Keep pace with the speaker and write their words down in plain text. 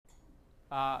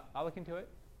I'll look into it.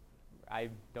 I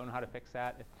don't know how to fix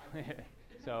that,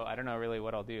 so I don't know really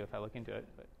what I'll do if I look into it.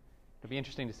 But it'll be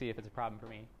interesting to see if it's a problem for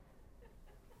me.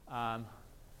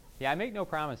 Yeah, I make no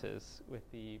promises with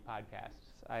the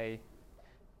podcasts. I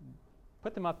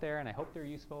put them up there, and I hope they're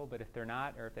useful. But if they're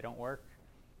not, or if they don't work,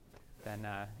 then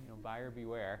buyer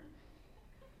beware.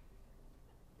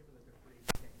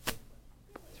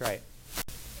 That's right.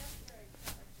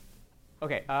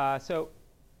 Okay, so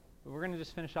we're going to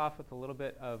just finish off with a little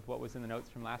bit of what was in the notes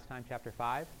from last time, chapter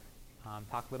 5.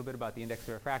 Talk a little bit about the index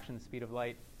of refraction, the speed of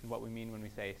light, and what we mean when we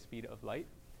say speed of light.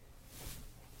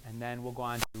 And then we'll go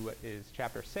on to what is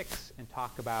chapter 6 and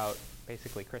talk about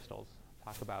basically crystals.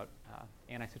 Talk about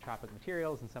anisotropic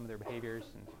materials and some of their behaviors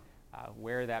and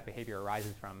where that behavior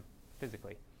arises from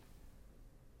physically.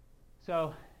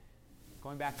 So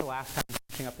going back to last time,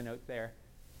 finishing up the notes there.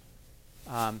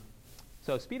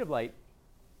 So speed of light,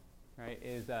 right,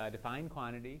 is a defined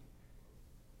quantity.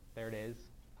 There it is.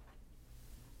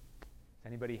 Does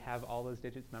anybody have all those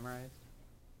digits memorized?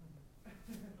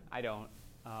 I don't.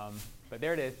 But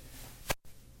there it is.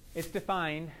 It's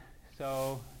defined,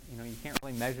 so you can't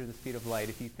really measure the speed of light.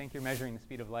 If you think you're measuring the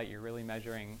speed of light, you're really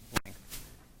measuring length,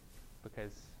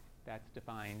 because that's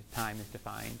defined. Time is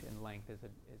defined, and length is the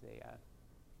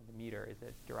meter is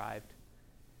a derived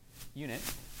unit.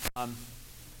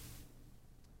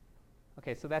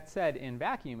 Okay, so that said, in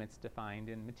vacuum it's defined.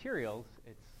 In materials,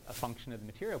 it's a function of the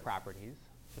material properties.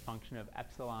 It's a function of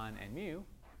epsilon and mu.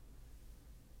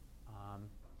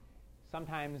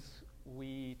 Sometimes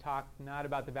we talk not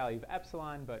about the value of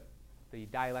epsilon, but the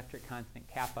dielectric constant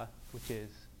kappa, which is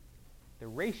the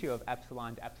ratio of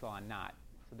epsilon to epsilon naught.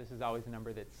 So this is always a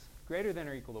number that's greater than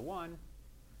or equal to 1.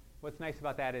 What's nice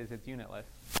about that is it's unitless,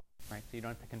 right? So you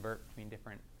don't have to convert between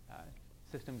different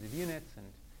systems of units, and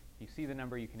if you see the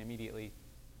number, you can immediately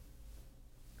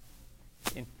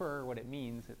infer what it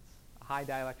means. It's a high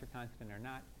dielectric constant or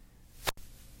not.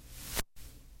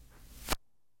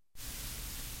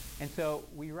 And so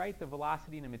we write the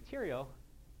velocity in a material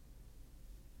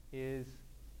is,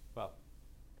 well,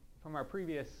 from our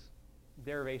previous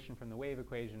derivation from the wave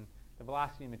equation, the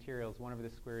velocity in material is 1 over the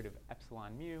square root of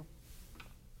epsilon mu.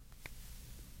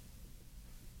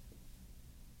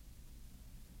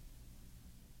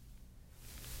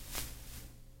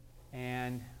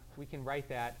 And we can write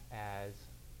that as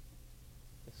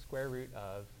the square root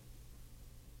of,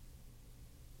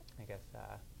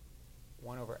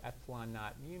 1 over epsilon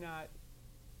naught mu naught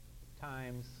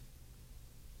times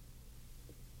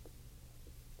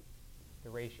the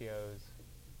ratios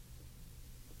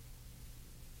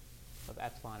of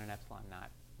epsilon and epsilon naught,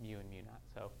 mu and mu naught.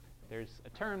 So there's a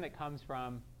term that comes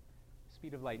from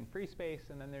speed of light in free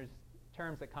space, and then there's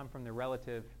terms that come from the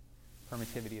relative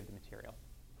permittivity of the material.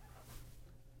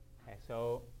 Okay,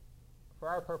 so for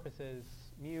our purposes,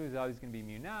 mu is always going to be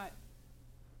mu naught.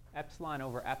 Epsilon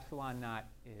over epsilon naught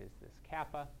is this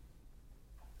kappa.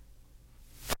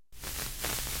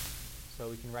 So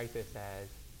we can write this as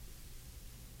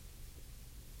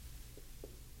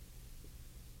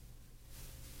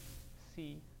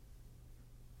C.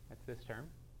 That's this term.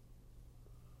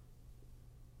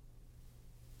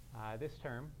 This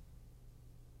term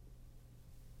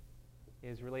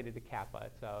is related to kappa.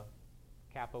 So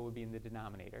kappa would be in the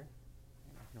denominator.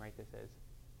 And I can write this as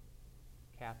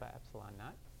kappa epsilon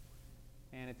naught.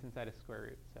 And it's inside a square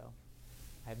root. So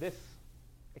I have this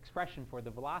expression for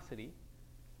the velocity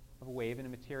of a wave in a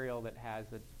material that has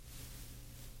a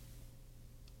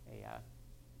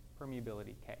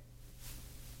permeability K.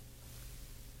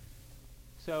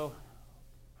 So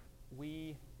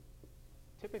we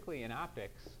typically in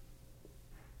optics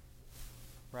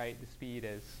write the speed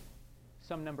as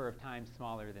some number of times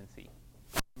smaller than c.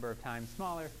 Number of times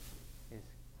smaller is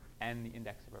n, the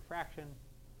index of refraction.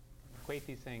 Equate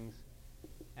these things.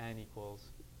 N equals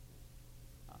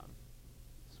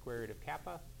square root of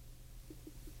kappa,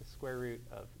 the square root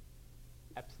of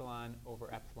epsilon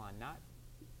over epsilon naught.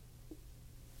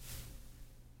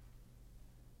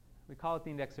 We call it the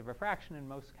index of refraction, and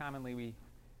most commonly we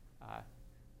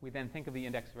then think of the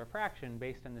index of refraction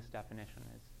based on this definition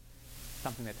as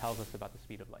something that tells us about the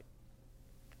speed of light.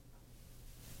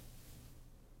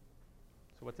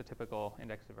 So what's a typical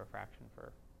index of refraction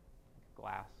for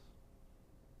glass?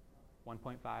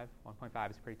 1.5. 1.5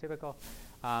 is pretty typical.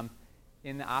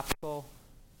 In the optical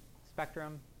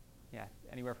spectrum,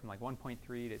 anywhere from like 1.3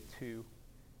 to 2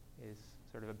 is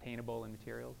sort of obtainable in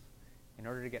materials. In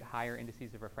order to get higher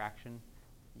indices of refraction,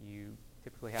 you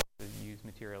typically have to use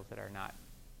materials that are not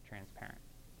transparent.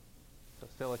 So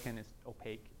silicon is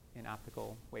opaque in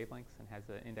optical wavelengths and has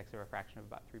an index of refraction of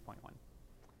about 3.1.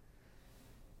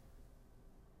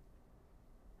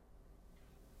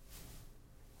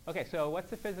 Okay, so what's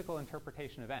the physical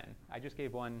interpretation of n? I just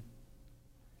gave one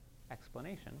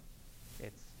explanation.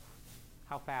 It's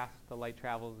how fast the light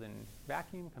travels in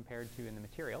vacuum compared to in the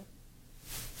material.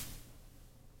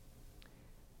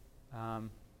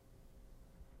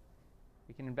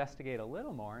 We can investigate a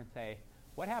little more and say,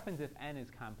 what happens if n is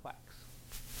complex?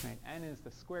 Right? N is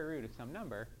the square root of some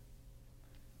number.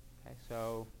 Okay,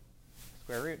 so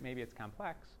square root, maybe it's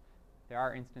complex. There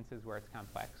are instances where it's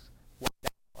complex. What does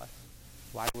that tell us?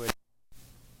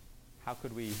 How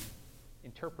could we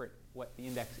interpret what the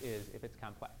index is if it's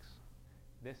complex?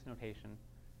 This notation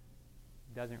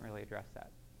doesn't really address that,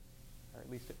 or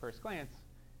at least at first glance,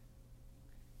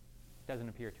 doesn't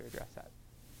appear to address that.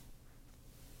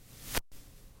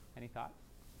 Any thoughts?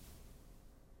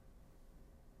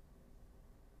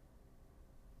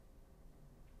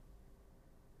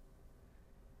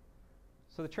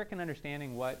 So the trick in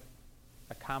understanding what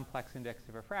a complex index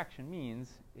of refraction means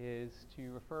is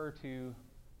to refer to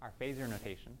our phasor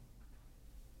notation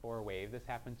for a wave. This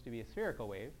happens to be a spherical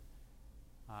wave,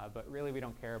 but really we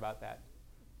don't care about that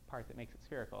part that makes it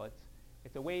spherical.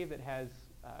 It's a wave that has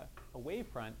a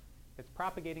wavefront that's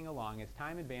propagating along. As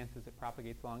time advances, it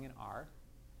propagates along in r.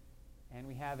 And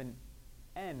we have an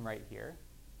n right here,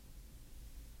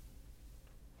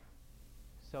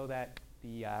 so that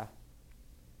the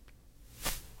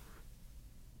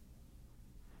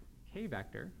k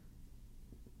vector,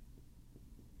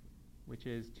 which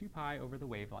is 2 pi over the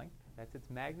wavelength, that's its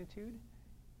magnitude,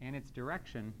 and its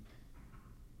direction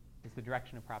is the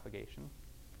direction of propagation.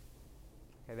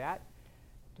 Okay, that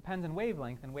depends on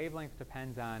wavelength, and wavelength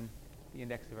depends on the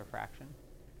index of refraction.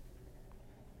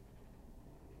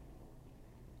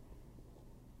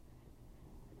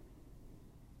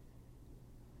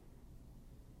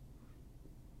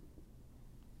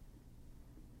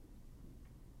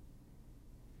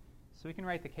 So we can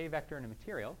write the k vector in a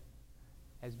material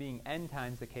as being n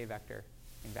times the k vector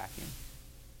in vacuum.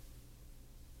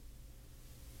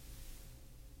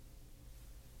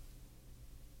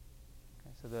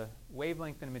 Okay, so the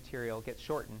wavelength in a material gets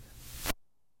shortened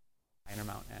by an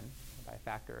amount n, by a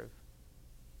factor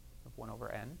of 1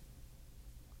 over n.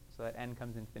 So that n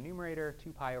comes into the numerator.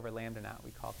 2 pi over lambda naught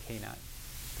we call k naught,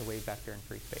 the wave vector in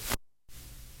free space.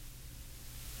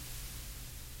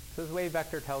 So this wave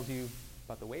vector tells you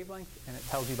about the wavelength, and it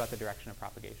tells you about the direction of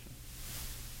propagation.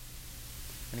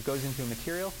 When it goes into a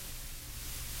material,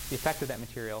 the effect of that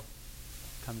material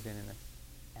comes in this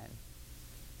n.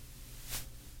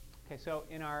 Okay, so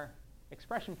in our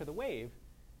expression for the wave,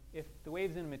 if the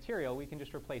wave's in a material, we can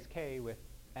just replace k with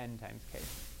n times k.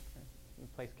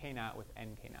 Replace k naught with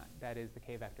n k naught. That is the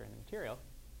k vector in the material.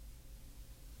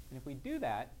 And if we do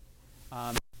that,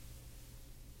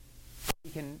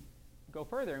 we can go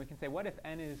further and we can say, what if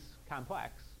n is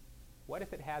complex? What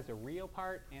if it has a real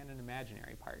part and an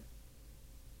imaginary part?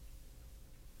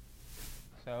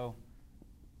 So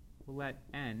we'll let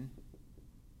n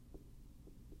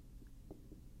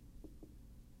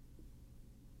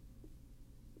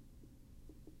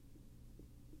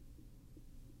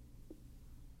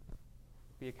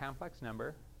be a complex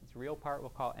number. Its real part we'll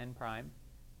call n prime.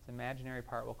 Its imaginary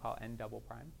part we'll call n double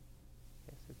prime.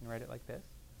 Okay, so we can write it like this.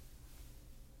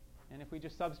 And if we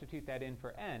just substitute that in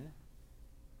for n,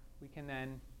 we can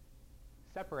then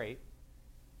separate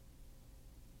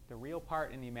the real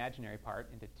part and the imaginary part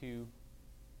into two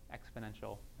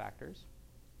exponential factors.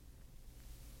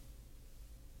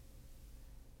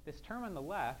 This term on the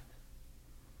left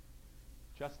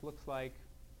just looks like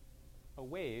a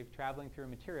wave traveling through a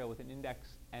material with an index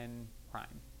n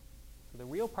prime. So the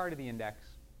real part of the index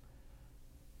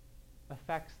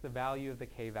affects the value of the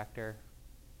k vector,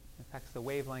 affects the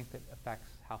wavelength, it affects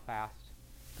how fast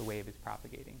the wave is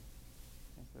propagating.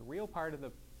 And so the real part of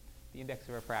the index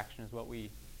of refraction is what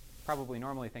we probably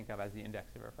normally think of as the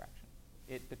index of refraction.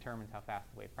 It determines how fast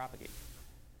the wave propagates.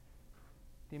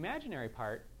 The imaginary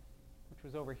part, which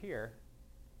was over here,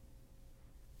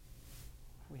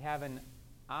 we have an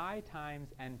I times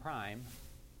n prime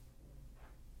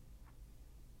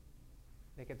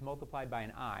that gets multiplied by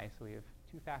an I, so we have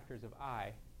two factors of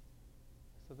I,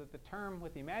 so that the term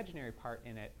with the imaginary part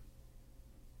in it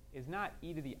is not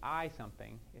e to the I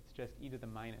something, it's just e to the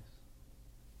minus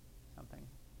something.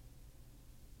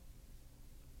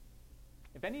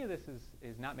 If any of this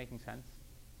is not making sense,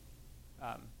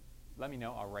 let me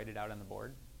know. I'll write it out on the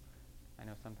board. I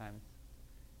know sometimes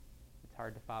it's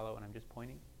hard to follow when I'm just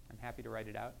pointing. I'm happy to write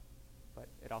it out, but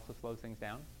it also slows things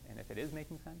down. And if it is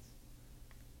making sense,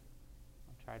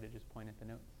 I'll try to just point at the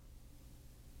notes.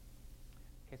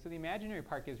 Okay, so the imaginary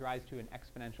part gives rise to an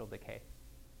exponential decay.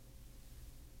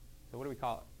 So what do we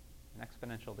call it? An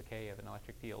exponential decay of an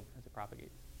electric field as it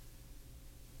propagates.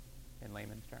 in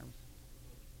layman's terms?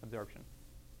 Absorption.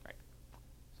 Right.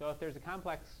 So if there's a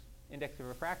complex index of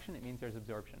refraction, it means there's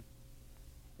absorption.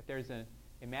 If there's an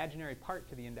imaginary part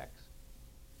to the index,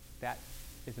 that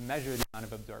is a measure of the amount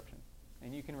of absorption.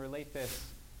 And you can relate this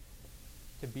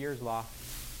to Beer's law,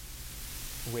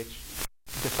 which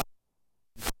defines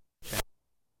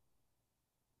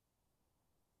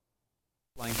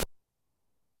line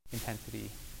intensity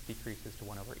decreases to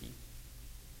 1 over E.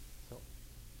 So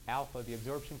alpha, the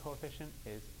absorption coefficient,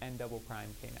 is n double prime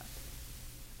k naught.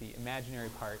 The imaginary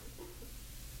part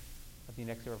of the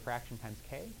index of refraction times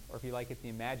k, or if you like, it's the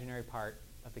imaginary part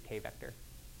of the k vector.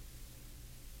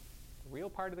 The real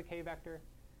part of the k vector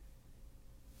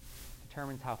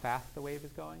determines how fast the wave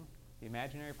is going. The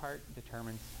imaginary part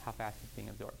determines how fast it's being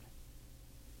absorbed.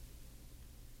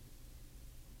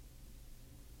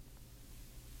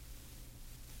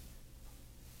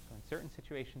 So in certain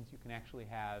situations, you can actually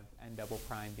have n double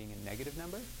prime being a negative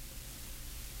number.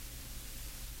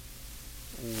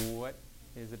 What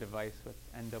is a device with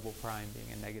n double prime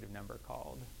being a negative number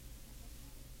called?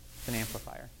 It's an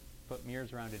amplifier. Put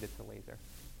mirrors around it, it's a laser.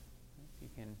 You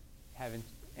can have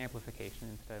amplification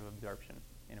instead of absorption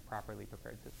in a properly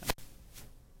prepared system.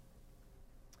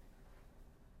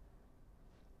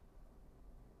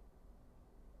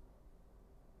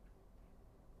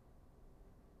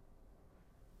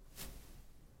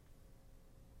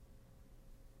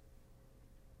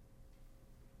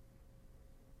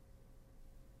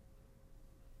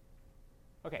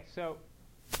 Okay, so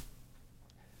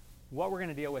what we're going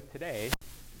to deal with today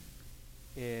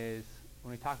is,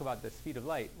 when we talk about the speed of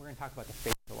light, we're going to talk about the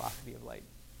phase velocity of light.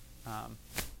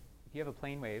 If you have a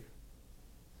plane wave,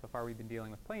 so far we've been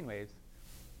dealing with plane waves,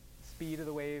 the speed of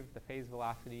the wave, the phase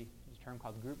velocity, there's a term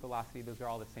called group velocity, those are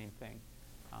all the same thing.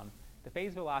 The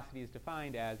phase velocity is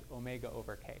defined as omega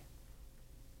over k.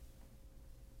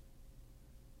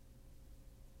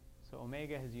 So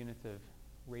omega has units of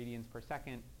radians per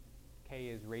second, k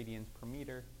is radians per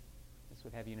meter. This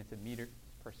would have units of meters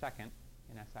per second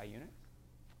in SI units.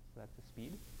 So that's the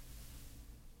speed.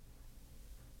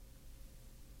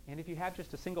 And if you have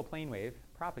just a single plane wave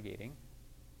propagating,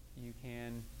 you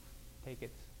can take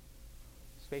its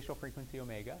spatial frequency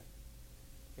omega,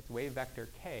 its wave vector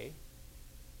k,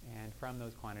 and from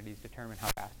those quantities determine how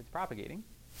fast it's propagating.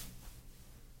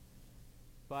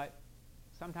 But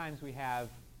sometimes we have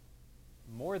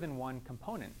more than one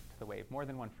component to the wave, more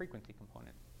than one frequency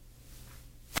component.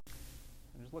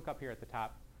 And just look up here at the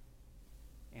top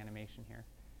animation here.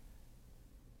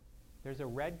 There's a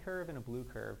red curve and a blue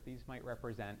curve. These might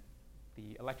represent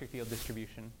the electric field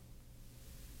distribution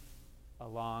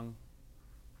along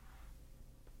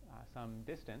some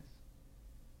distance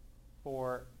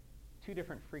for two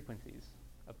different frequencies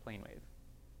of plane wave.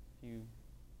 If you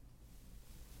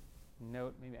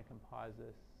note, maybe I can pause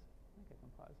this. I think I can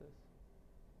pause this.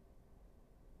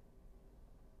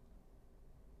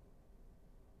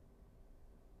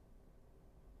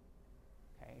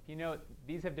 Okay, if you note,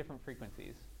 these have different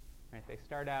frequencies. Right, they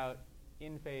start out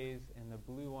in phase, and the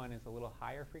blue one is a little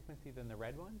higher frequency than the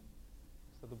red one.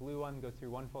 So the blue one goes through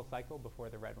one full cycle before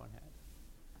the red one has.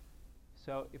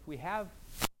 So if we have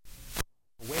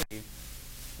a wave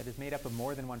that is made up of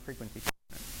more than one frequency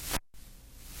component,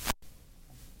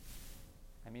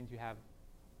 that means you have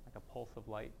like a pulse of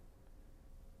light.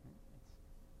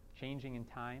 It's changing in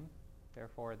time,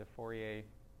 therefore the Fourier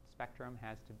spectrum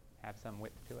has to have some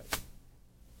width to it.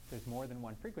 There's more than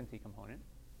one frequency component.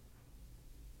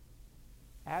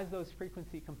 As those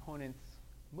frequency components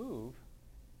move,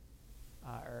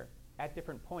 or at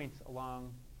different points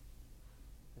along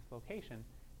this location,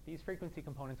 these frequency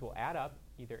components will add up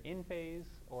either in phase,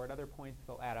 or at other points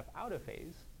they'll add up out of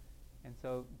phase. And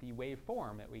so the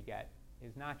waveform that we get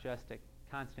is not just a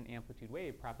constant amplitude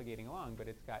wave propagating along, but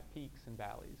it's got peaks and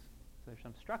valleys. So there's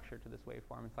some structure to this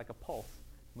waveform. It's like a pulse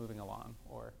moving along,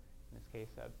 or in this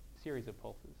case, a series of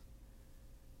pulses.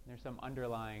 And there's some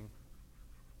underlying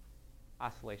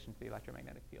oscillation to the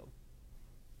electromagnetic field.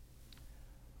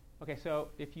 Okay, so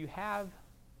if you have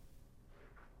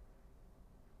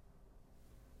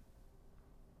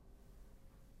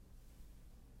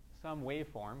some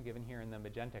waveform given here in the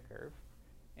magenta curve,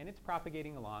 and it's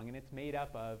propagating along, and it's made up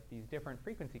of these different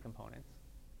frequency components,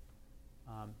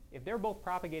 if they're both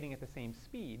propagating at the same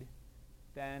speed,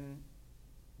 then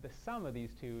the sum of these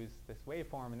two is this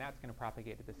waveform, and that's going to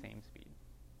propagate at the same speed,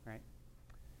 right?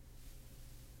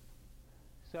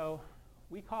 So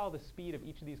we call the speed of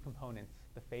each of these components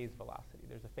the phase velocity.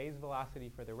 There's a phase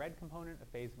velocity for the red component, a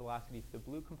phase velocity for the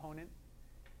blue component.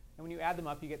 And when you add them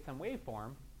up, you get some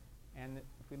waveform. And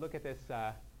if we look at this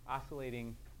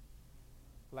oscillating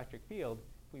electric field,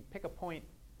 if we pick a point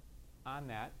on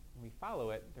that and we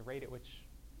follow it, the rate at which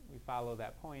we follow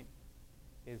that point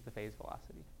is the phase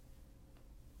velocity.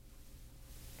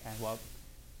 Okay, well,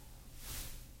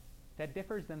 that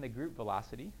differs than the group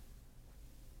velocity,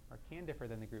 or can differ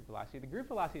than the group velocity. The group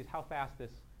velocity is how fast this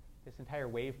entire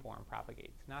waveform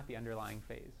propagates, not the underlying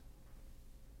phase.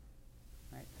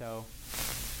 Right? So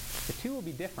the two will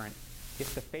be different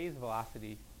if the phase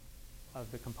velocity of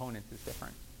the components is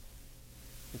different.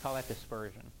 We call that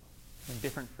dispersion. And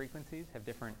different frequencies have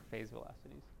different phase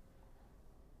velocities.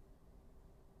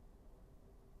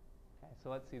 Okay, so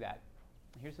let's see that.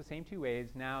 Here's the same two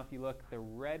waves. Now if you look, the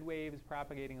red wave is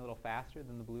propagating a little faster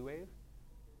than the blue wave.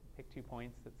 Pick 2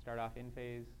 points that start off in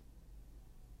phase.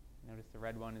 Notice the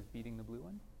red one is beating the blue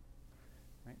one.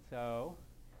 Right? So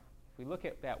if we look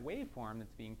at that waveform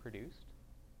that's being produced,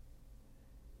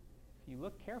 if you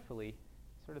look carefully,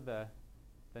 sort of the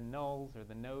nulls or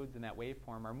the nodes in that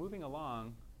waveform are moving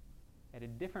along at a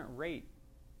different rate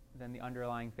than the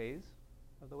underlying phase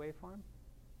of the waveform.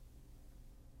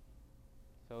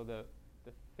 So the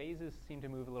phases seem to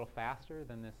move a little faster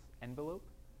than this envelope.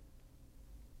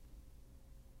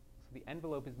 So the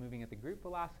envelope is moving at the group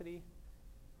velocity.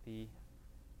 The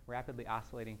rapidly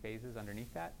oscillating phases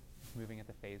underneath that is moving at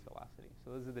the phase velocity.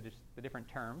 So those are the different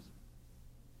terms.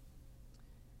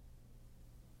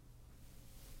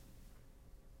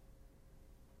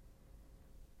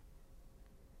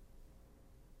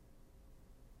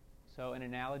 So an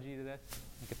analogy to this,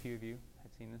 I think a few of you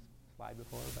have seen this slide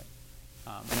before, but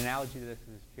an analogy to this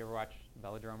is if you ever watch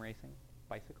velodrome racing,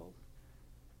 bicycles,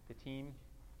 the team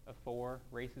of 4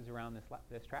 races around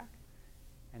this track,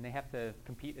 and they have to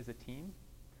compete as a team.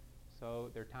 So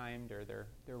they're timed, or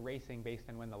they're racing based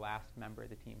on when the last member of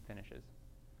the team finishes.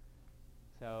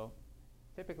 So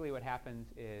typically what happens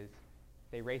is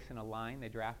they race in a line, they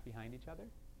draft behind each other,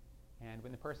 and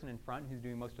when the person in front who's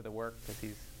doing most of the work because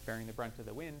he's bearing the brunt of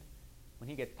the wind, when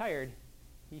he gets tired,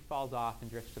 he falls off and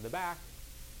drifts to the back,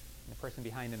 and the person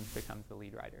behind him becomes the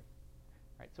lead rider.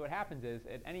 Right? So what happens is,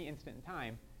 at any instant in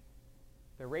time,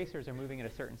 the racers are moving at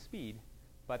a certain speed,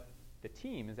 but the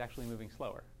team is actually moving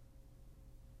slower.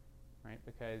 Right?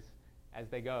 Because as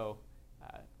they go,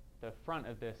 the front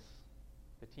of the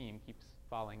team keeps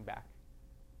falling back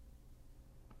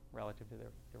relative to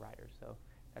the riders. So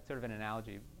that's sort of an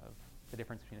analogy of the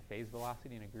difference between a phase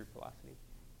velocity and a group velocity.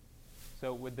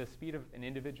 So would the speed of an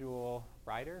individual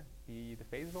rider be the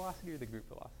phase velocity or the group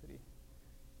velocity?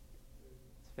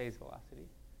 It's phase velocity.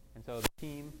 And so the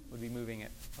team would be moving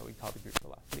at what we call the group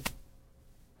velocity.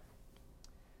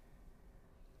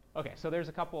 Okay, so there's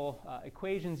a couple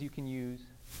equations you can use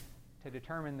to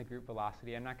determine the group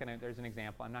velocity. There's an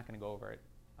example. I'm not going to go over it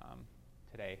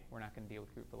today. We're not going to deal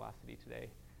with group velocity today.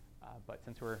 But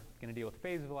since we're going to deal with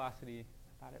phase velocity,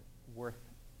 I thought it worth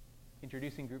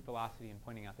introducing group velocity and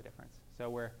pointing out the difference. So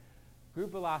where phase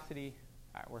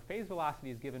velocity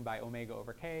is given by omega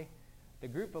over k, the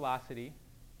group velocity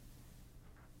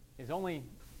is only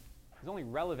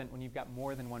relevant when you've got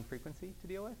more than one frequency to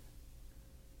deal with.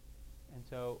 And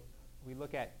so we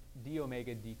look at d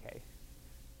omega dk,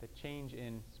 the change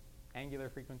in angular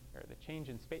frequency, or the change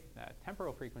in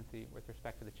temporal frequency with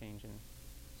respect to the change in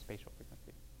spatial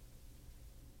frequency.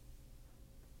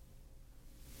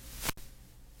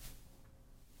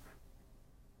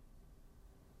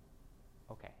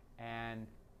 Okay, and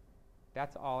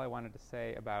that's all I wanted to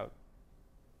say about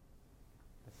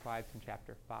the slides from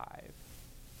chapter 5. Are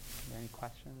there any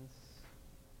questions?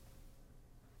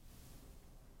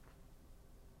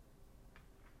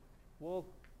 We'll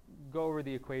go over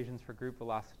the equations for group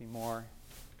velocity more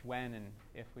when and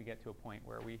if we get to a point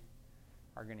where we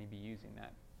are going to be using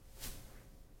that.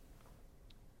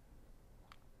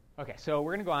 Okay, so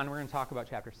we're going to go on. We're going to talk about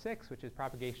chapter 6, which is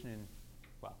propagation in,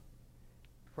 well,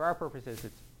 for our purposes,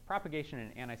 it's propagation in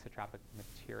anisotropic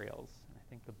materials. And I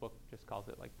think the book just calls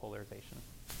it like polarization.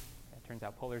 It turns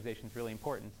out polarization is really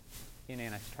important in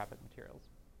anisotropic materials.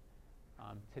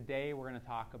 Today we're going to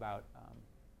talk about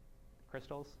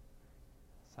crystals,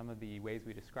 some of the ways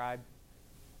we describe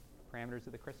parameters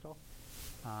of the crystal.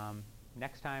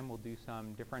 Next time we'll do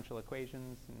some differential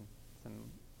equations and some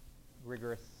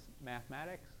rigorous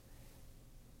mathematics.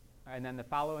 And then the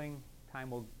following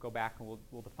time we'll go back and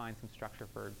we'll define some structure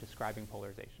for describing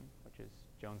polarization, which is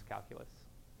Jones calculus.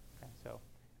 Okay, so,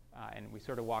 and we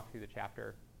sort of walk through the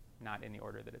chapter not in the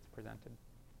order that it's presented.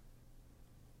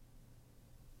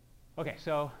 Okay,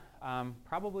 so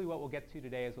probably what we'll get to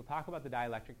today is we'll talk about the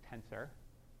dielectric tensor.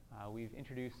 We've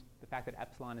introduced the fact that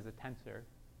epsilon is a tensor,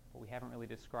 but we haven't really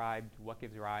described what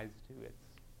gives rise to its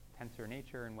tensor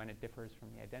nature and when it differs from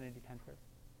the identity tensor.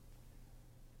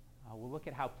 We'll look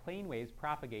at how plane waves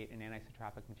propagate in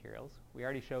anisotropic materials. We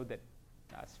already showed that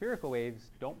spherical waves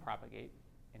don't propagate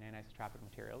in anisotropic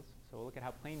materials. So we'll look at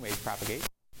how plane waves propagate.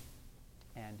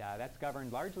 And that's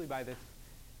governed largely by this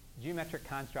geometric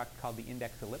construct called the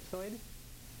index ellipsoid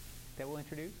that we'll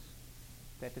introduce,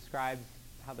 that describes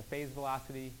how the phase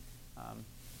velocity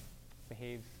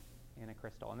behaves in a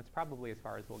crystal. And it's probably as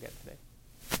far as we'll get today.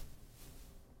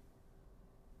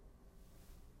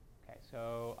 Okay,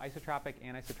 so isotropic,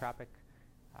 anisotropic.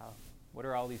 What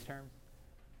are all these terms?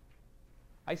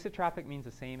 Isotropic means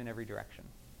the same in every direction.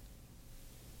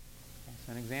 Okay,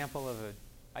 so an example of an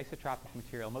isotropic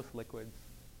material, most liquids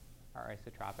are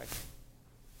isotropic.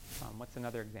 What's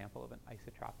another example of an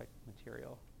isotropic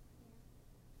material?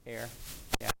 Air.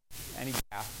 Yeah. Any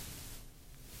gas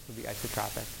would be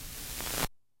isotropic.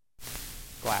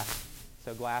 Glass.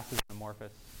 So glass is an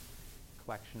amorphous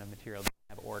collection of material. It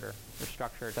doesn't have order or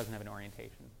structure. It doesn't have an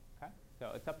orientation. Okay?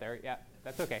 So it's up there. Yeah,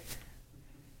 that's okay.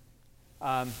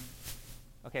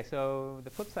 Okay, so the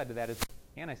flip side to that is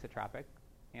anisotropic.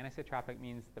 Anisotropic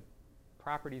means the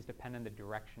properties depend on the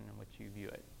direction in which you view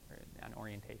it, or on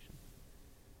orientation.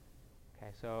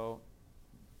 Okay, so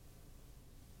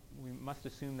we must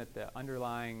assume that the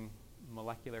underlying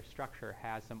molecular structure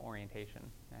has some orientation.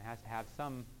 It has to have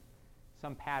some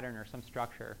pattern or some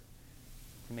structure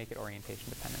to make it orientation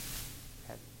dependent.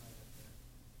 Okay.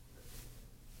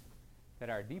 That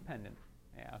are dependent.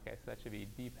 Yeah, okay, so that should be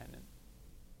dependent.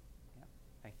 Yeah,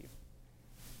 thank you.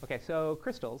 Okay, so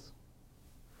crystals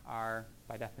are,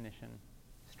 by definition,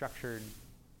 structured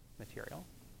material.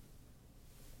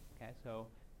 Okay, so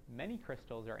many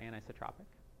crystals are anisotropic.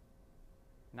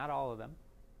 Not all of them.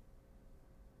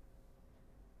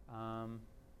 Can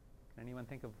anyone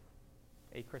think of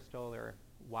a crystal or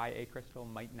why a crystal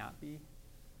might not be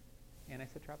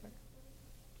anisotropic?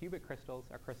 Cubic crystals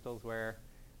are crystals where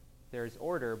there's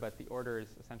order, but the order is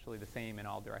essentially the same in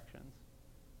all directions.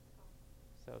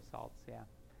 So salts,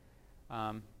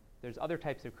 yeah. There's other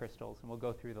types of crystals, and we'll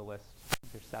go through the list.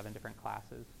 There's 7 different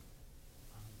classes.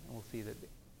 And we'll see that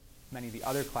many of the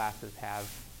other classes have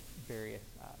various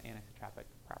anisotropic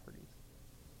properties.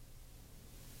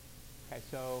 Okay,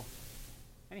 so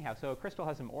anyhow, so a crystal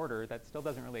has some order. That still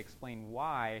doesn't really explain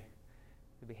why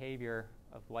the behavior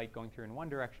of light going through in one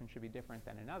direction should be different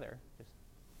than another. Just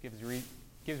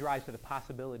gives rise to the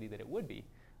possibility that it would be.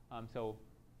 So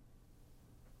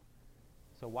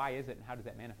why is it, and how does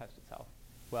that manifest itself?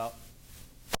 Well,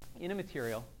 in a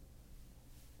material,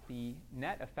 the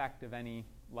net effect of any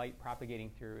light propagating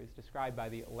through is described by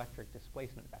the electric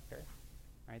displacement vector.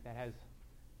 Right? That has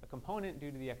a component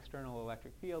due to the external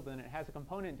electric field, and it has a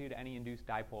component due to any induced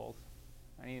dipoles,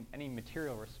 any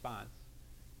material response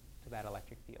to that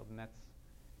electric field. And that's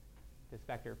this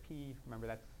vector P. Remember,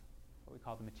 that's what we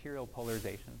call the material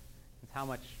polarization. It's how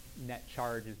much net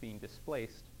charge is being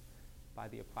displaced by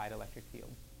the applied electric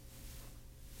field.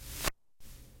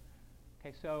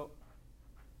 Okay, so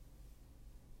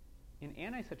in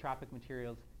anisotropic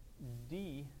materials,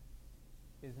 D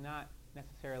is not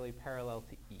necessarily parallel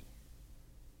to E.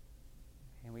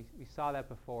 And we saw that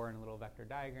before in a little vector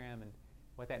diagram, and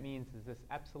what that means is this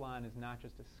epsilon is not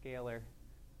just a scalar,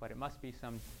 but it must be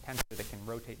some tensor that can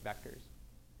rotate vectors.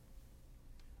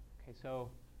 Okay, so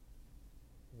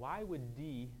why would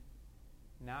D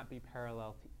not be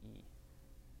parallel to E?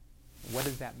 What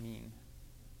does that mean?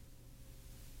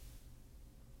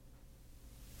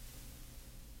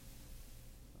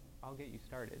 I'll get you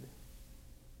started.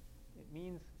 It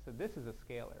means, so this is a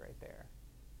scalar right there.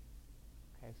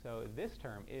 Okay, so this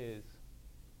term is,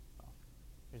 well,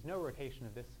 there's no rotation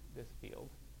of this field.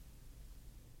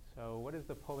 So what does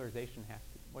the polarization have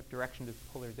to, what direction does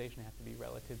polarization have to be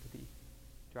relative to the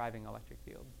driving electric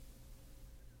field?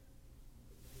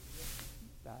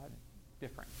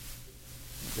 Different.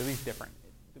 At least different.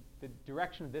 The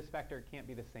direction of this vector can't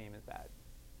be the same as that.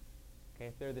 Okay,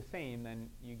 if they're the same, then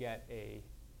you get a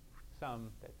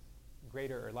sum that's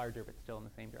greater or larger, but still in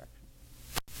the same direction.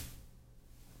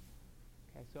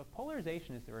 Okay, so if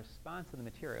polarization is the response of the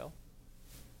material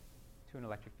to an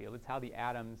electric field, it's how the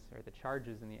atoms, or the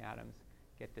charges in the atoms,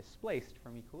 get displaced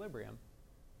from equilibrium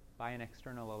by an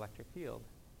external electric field.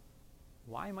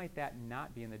 Why might that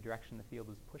not be in the direction the field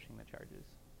is pushing the charges?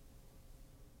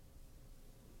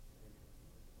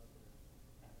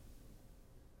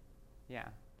 Yeah,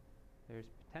 there's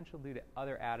potential due to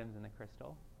other atoms in the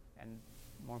crystal, and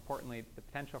more importantly, the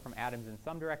potential from atoms in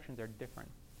some directions are different.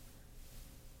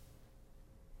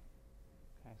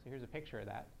 Okay, so here's a picture of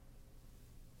that,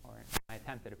 or an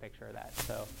attempt at a picture of that.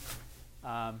 So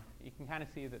you can kind of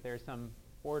see that there's some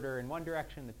order in one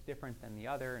direction that's different than the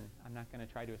other, and I'm not going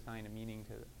to try to assign a meaning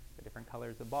to the different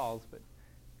colors of balls, but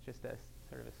just a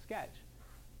sort of a sketch.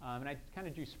 And I kind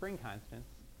of drew spring constants,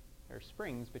 or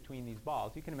springs, between these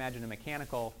balls. You can imagine a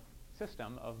mechanical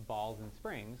system of balls and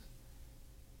springs.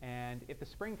 And if the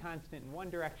spring constant in one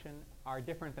direction are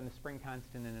different than the spring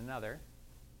constant in another,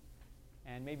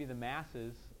 and maybe the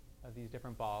masses of these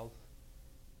different balls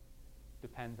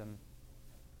depends on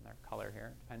their color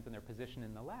here, depends on their position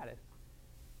in the lattice,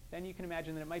 then you can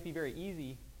imagine that it might be very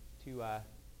easy to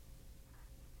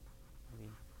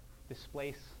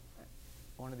displace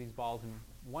one of these balls in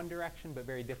one direction, but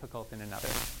very difficult in another.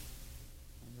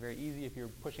 It's very easy if you're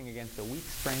pushing against a weak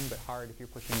spring, but hard if you're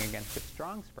pushing against a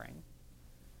strong spring.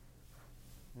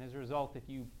 And as a result, if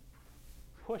you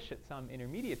push at some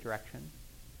intermediate direction,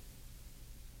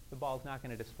 the ball's not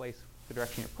going to displace the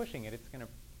direction you're pushing it. It's going to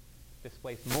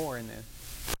displace more in the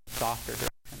softer direction.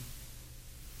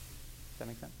 Does that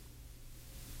make sense?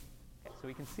 Okay, so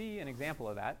we can see an example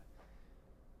of that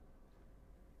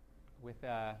with,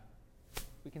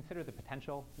 we consider the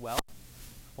potential well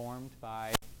formed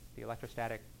by the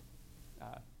electrostatic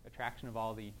attraction of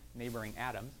all the neighboring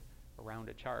atoms around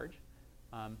a charge.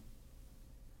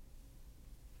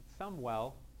 Some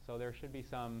well, so there should be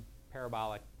some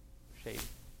parabolic shape,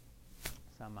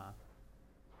 some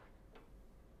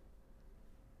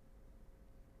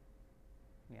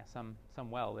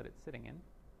well that it's sitting in.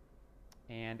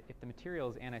 And if the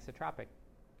material is anisotropic,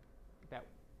 that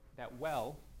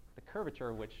well, the curvature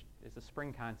of which is a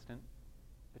spring constant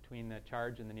between the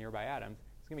charge and the nearby atoms,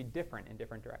 is going to be different in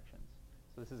different directions.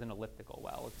 So this is an elliptical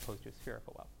well as opposed to a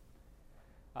spherical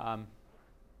well.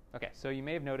 Okay, so you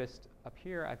may have noticed up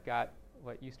here I've got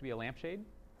what used to be a lampshade.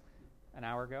 An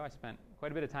hour ago I spent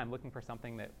quite a bit of time looking for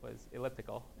something that was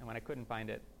elliptical, and when I couldn't find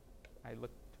it, I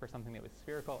looked for something that was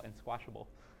spherical and squashable.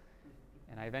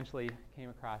 And I eventually came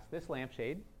across this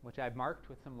lampshade, which I've marked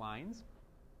with some lines.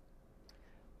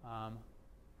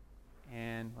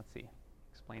 And let's see,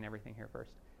 explain everything here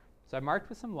first. So I've marked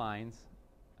with some lines.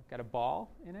 I've got a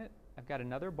ball in it. I've got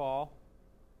another ball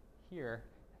here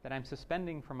that I'm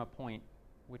suspending from a point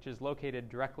which is located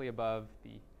directly above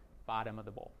the bottom of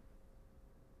the bowl.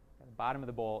 The bottom of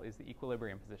the bowl is the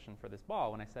equilibrium position for this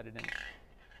ball when I set it in here.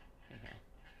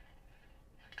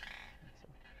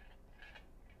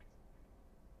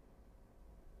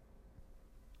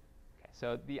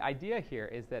 So the idea here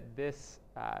is that this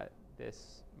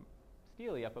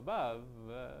steely up above,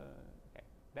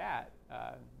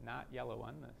 not yellow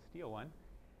one, the steel one,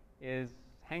 is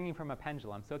hanging from a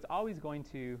pendulum. So it's always going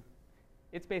to,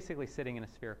 it's basically sitting in a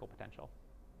spherical potential,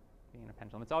 being in a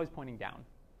pendulum. It's always pointing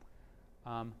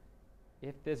down.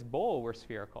 If this bowl were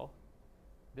spherical,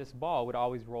 this ball would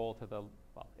always roll to the,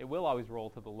 it will always roll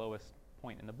to the lowest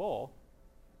point in the bowl,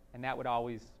 and that would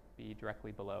always be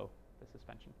directly below the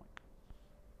suspension point.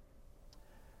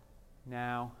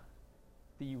 Now,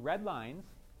 the red lines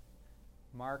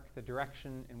mark the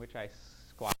direction in which I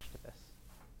squashed this.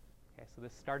 Okay, so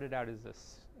this started out as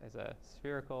a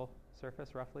spherical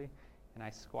surface, roughly, and I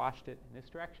squashed it in this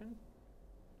direction.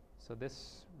 So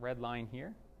this red line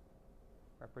here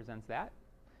represents that.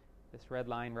 This red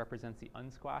line represents the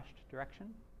unsquashed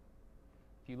direction.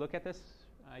 If you look at this,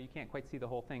 you can't quite see the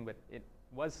whole thing, but it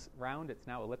was round, it's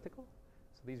now elliptical.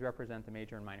 So these represent the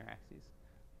major and minor axes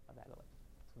of that ellipse.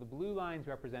 So the blue lines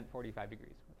represent 45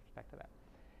 degrees with respect to that.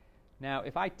 Now,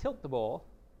 if I tilt the bowl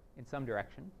in some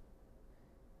direction,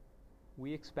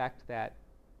 we expect that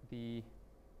the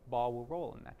ball will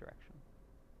roll in that direction,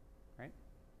 right?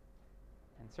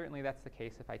 And certainly that's the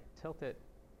case if I tilt it.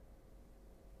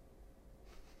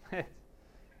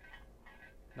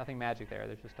 Nothing magic there.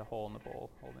 There's just a hole in the bowl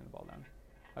holding the ball down.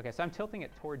 Okay, so I'm tilting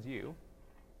it towards you.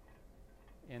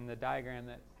 In the diagram,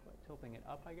 that's tilting it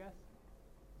up, I guess.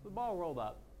 So the ball rolled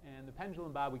up, and the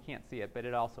pendulum bob, we can't see it, but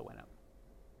it also went up.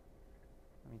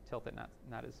 Let me tilt it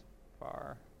not as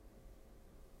far.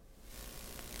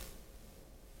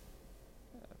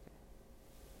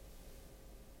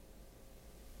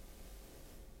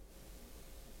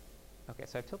 Okay,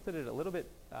 so I've tilted it a little bit,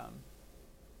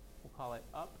 we'll call it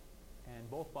up, and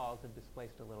both balls have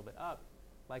displaced a little bit up.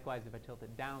 Likewise, if I tilt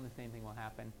it down, the same thing will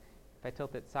happen. If I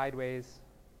tilt it sideways,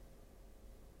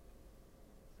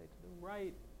 say to the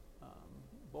right,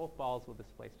 both balls will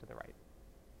displace to the right.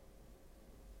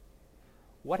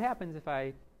 What happens if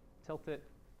I tilt it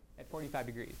at 45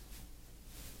 degrees?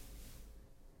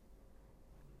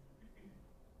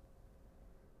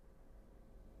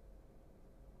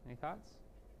 Any thoughts?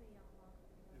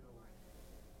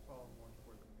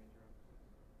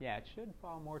 Yeah, it should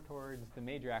fall more towards the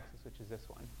major axis, which is this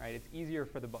one, right? It's easier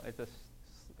for the ball. It's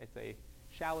a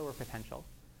shallower potential.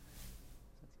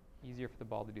 So it's easier for the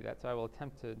ball to do that. So I will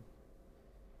attempt to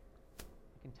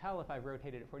can tell if I've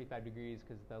rotated at 45 degrees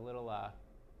because the little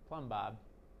plumb bob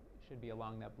should be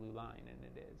along that blue line, and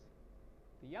it is.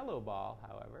 The yellow ball,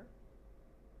 however,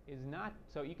 is not.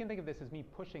 So you can think of this as me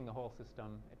pushing the whole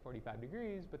system at 45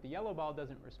 degrees, but the yellow ball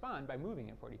doesn't respond by moving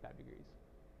at 45 degrees.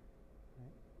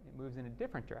 Right? It moves in a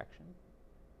different direction.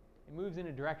 It moves in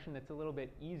a direction that's a little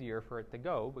bit easier for it to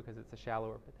go because it's a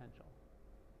shallower potential.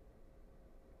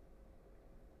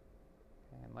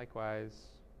 Okay, and likewise,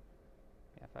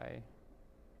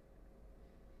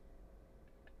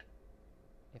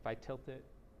 if I tilt it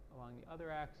along the other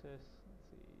axis, let's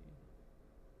see,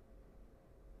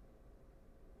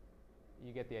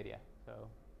 you get the idea. So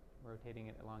rotating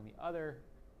it along the other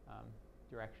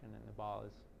direction, and the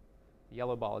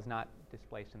yellow ball is not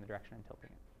displaced in the direction I'm tilting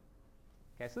it.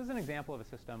 Okay, so this is an example of a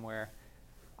system where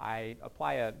I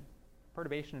apply a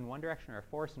perturbation in one direction or a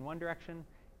force in one direction,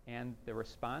 and the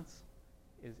response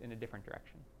is in a different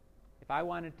direction. If I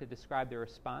wanted to describe the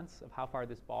response of how far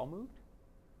this ball moved,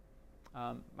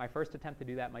 my first attempt to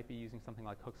do that might be using something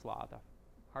like Hooke's law. The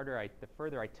further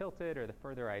I tilt it, or the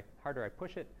harder I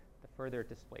push it, the further it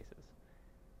displaces.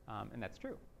 And that's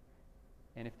true.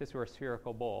 And if this were a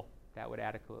spherical bowl, that would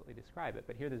adequately describe it.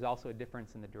 But here there's also a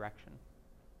difference in the direction,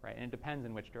 right? And it depends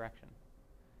in which direction.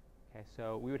 Okay,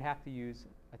 so we would have to use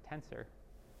a tensor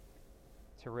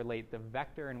to relate the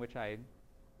vector in which I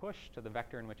push to the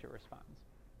vector in which it responds.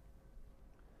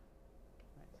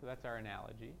 Right, so that's our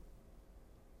analogy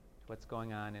to what's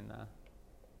going on in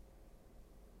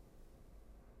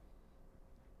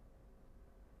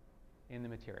the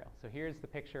material. So here's the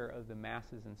picture of the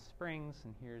masses and springs,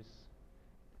 and here's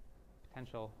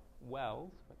potential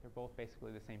wells, but they're both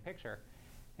basically the same picture.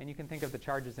 And you can think of the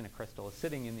charges in a crystal as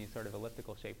sitting in these sort of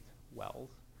elliptical shaped wells.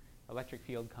 Electric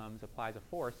field comes, applies a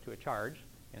force to a charge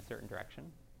in a certain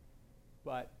direction,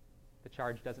 but the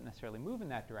charge doesn't necessarily move in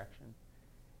that direction.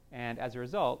 And as a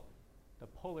result, the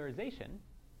polarization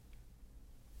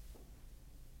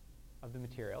of the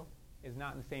material is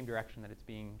not in the same direction that it's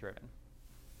being driven,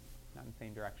 not in the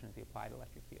same direction as the applied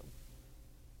electric field.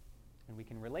 And we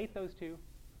can relate those two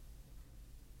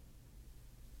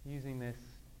using this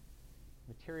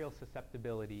material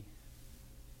susceptibility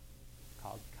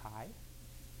called chi.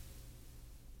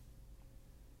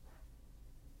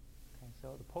 Okay,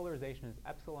 so the polarization is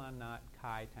epsilon naught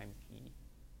chi times E.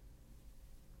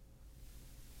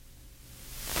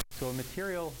 So a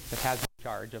material that has a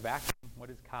charge, a vacuum, what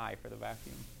is chi for the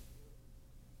vacuum?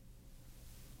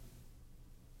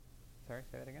 Sorry,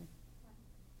 say that again?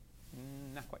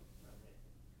 Not quite.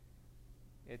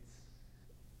 It's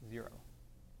 0.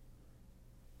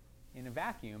 In a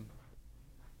vacuum,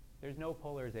 there's no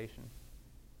polarization.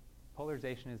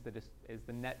 Polarization is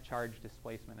the net charge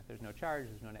displacement. If there's no charge,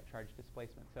 there's no net charge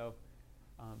displacement. So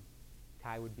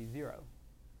chi would be 0.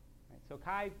 Right? So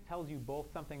chi tells you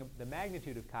both something. The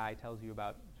magnitude of chi tells you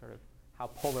about sort of how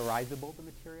polarizable the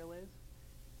material is,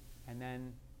 and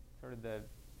then sort of the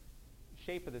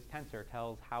shape of this tensor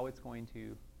tells how it's going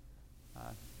to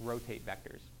rotate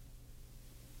vectors.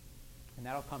 And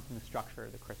that'll come from the structure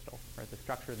of the crystal, or the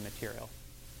structure of the material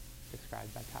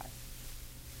described by chi.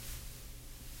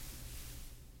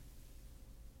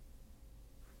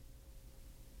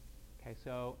 Okay,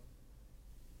 so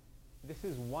this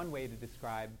is one way to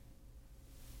describe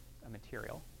a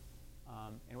material.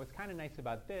 And what's kind of nice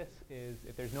about this is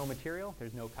if there's no material,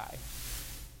 there's no chi.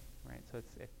 Right? So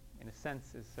it, in a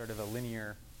sense, is sort of a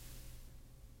linear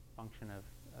function of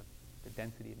the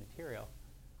density of material.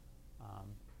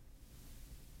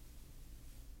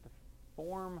 The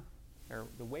form, or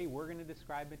the way we're going to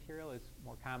describe material is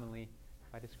more commonly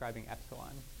by describing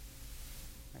epsilon.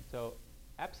 Right? So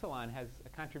epsilon has a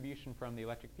contribution from the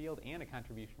electric field and a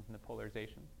contribution from the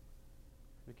polarization.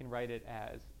 We can write it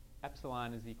as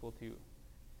epsilon is equal to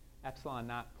epsilon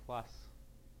naught plus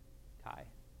chi,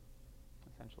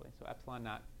 essentially. So epsilon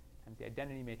naught times the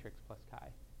identity matrix plus chi.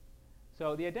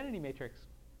 So the identity matrix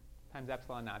times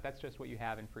epsilon naught, that's just what you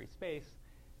have in free space.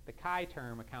 The chi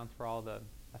term accounts for all the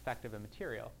effect of a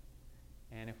material.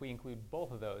 And if we include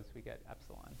both of those, we get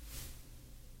epsilon.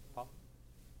 Paul?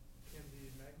 Can the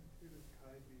magnitude of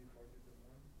chi be larger than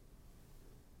 1?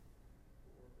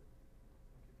 Or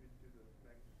could we do the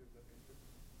magnitude of that matrix?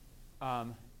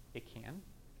 It can.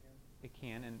 It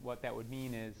can, and what that would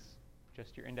mean is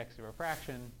just your index of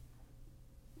refraction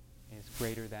is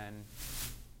greater than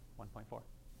 1.4. So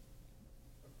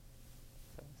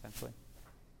essentially.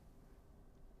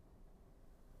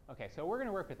 Okay, so we're going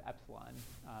to work with epsilon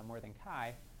more than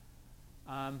chi.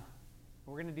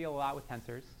 We're going to deal a lot with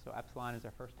tensors, so epsilon is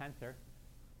our first tensor.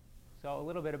 So a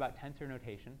little bit about tensor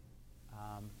notation.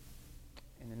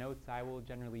 In the notes, I will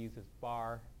generally use this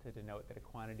bar to denote that a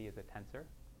quantity is a tensor.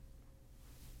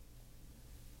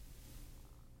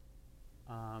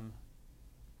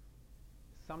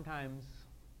 Sometimes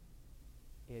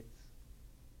it's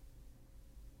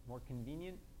more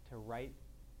convenient to write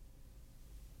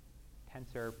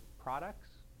tensor products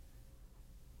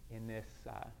in this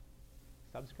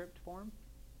subscript form.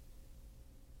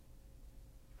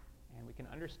 And we can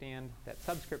understand that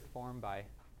subscript form by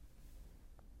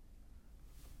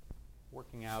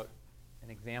working out an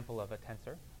example of a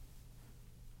tensor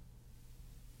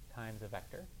times a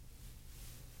vector.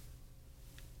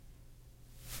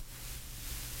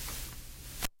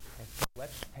 Okay, so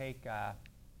let's take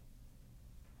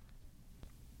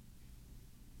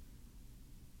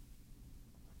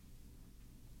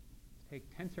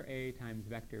tensor A times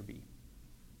vector B.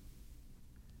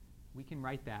 We can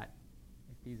write that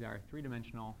if these are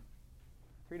three-dimensional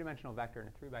vector and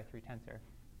a 3 by 3 tensor.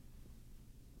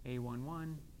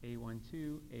 A11,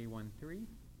 A12, A13,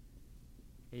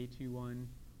 A21,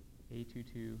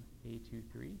 A22,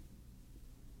 A23,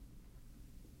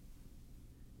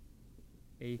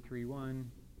 A31,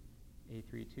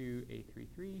 A32,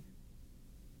 A33,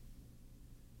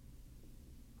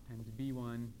 times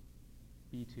B1,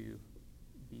 B2,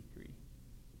 B3.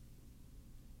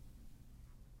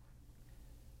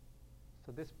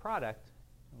 So this product,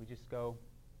 we just go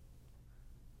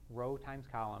row times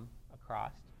column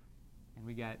across, and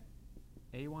we get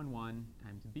A11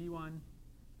 times B1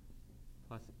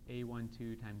 plus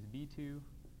A12 times B2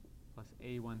 plus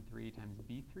A13 times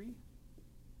B3.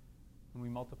 And we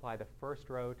multiply the first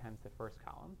row times the first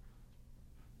column.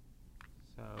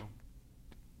 So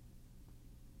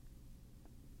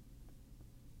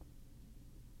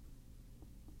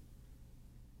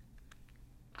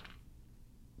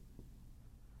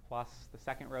plus the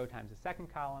second row times the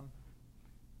second column.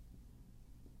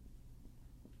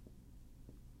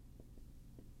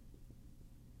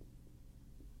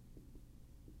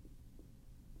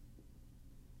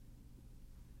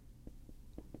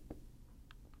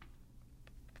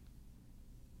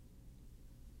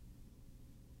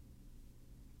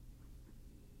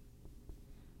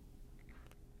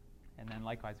 And then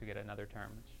likewise we get another term,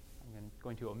 which I'm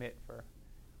going to omit for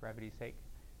brevity's sake.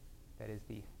 That is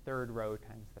the third row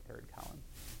times the third column.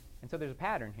 And so there's a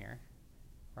pattern here,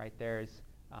 right?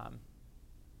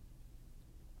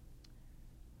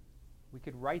 We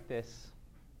could write this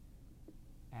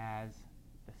as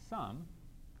the sum,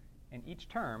 and each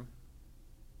term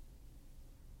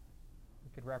we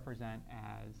could represent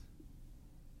as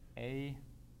Aij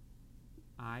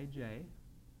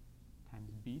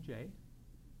times Bj,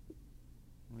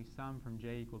 and we sum from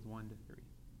j equals 1 to 3.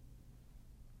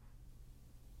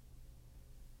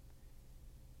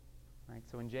 Right,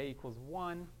 so when j equals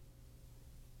 1,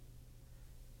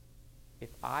 if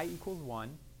I equals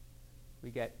 1,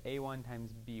 we get A1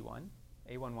 times B1,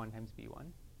 A11 times B1.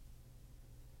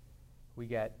 We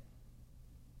get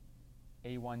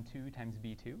A12 times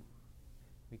B2.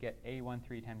 We get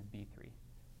A13 times B3.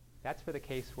 That's for the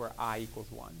case where I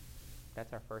equals 1.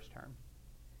 That's our first term.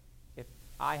 If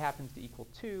I happens to equal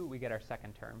 2, we get our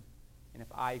second term. And if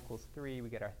I equals 3, we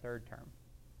get our third term.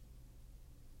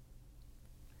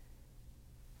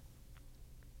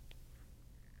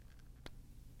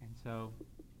 And so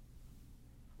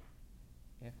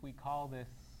if we call this,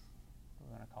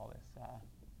 we're going to call this,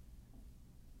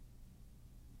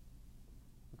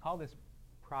 we call this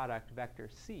product vector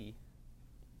C,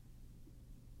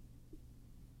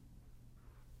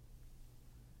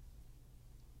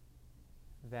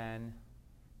 then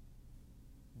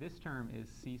this term is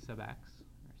C sub x,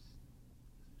 or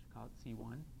let's call it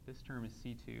C1. This term is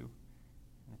C2, and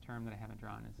the term that I haven't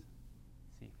drawn is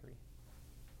C3.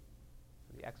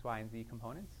 So the x, y, and z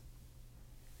components.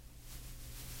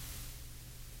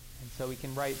 And so we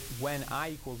can write when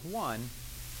I equals 1,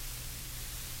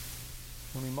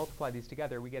 when we multiply these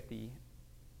together, we get the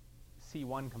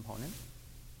C1 component.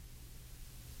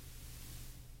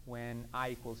 When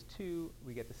I equals 2,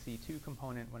 we get the C2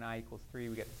 component. When I equals 3,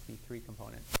 we get the C3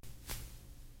 component.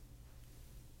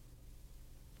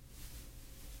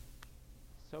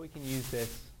 So we can use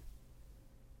this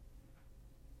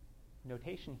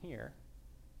notation here,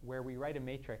 where we write a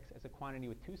matrix as a quantity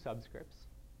with two subscripts.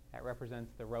 That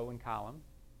represents the row and column.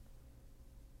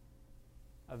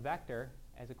 A vector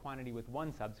as a quantity with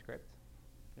one subscript,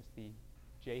 just the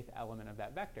jth element of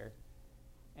that vector.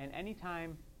 And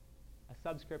anytime a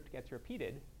subscript gets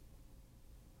repeated,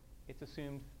 it's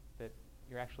assumed that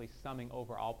you're actually summing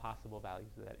over all possible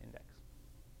values of that index.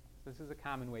 So this is a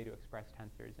common way to express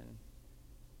tensors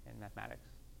in mathematics.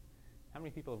 How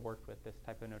many people have worked with this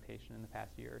type of notation in the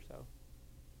past year or so?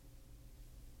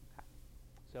 Okay.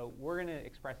 So we're going to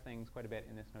express things quite a bit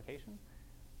in this notation.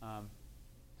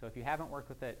 So if you haven't worked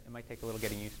with it, it might take a little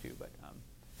getting used to, but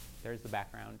there's the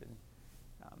background, and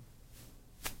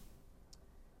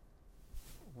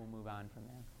we'll move on from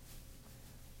there.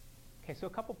 Okay, so a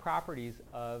couple properties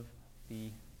of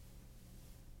the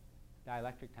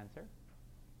dielectric tensor.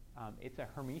 It's a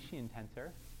Hermitian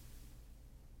tensor,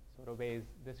 so it obeys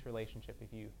this relationship.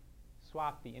 If you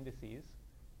swap the indices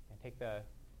and take the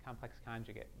complex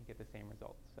conjugate, you get the same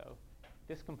result. So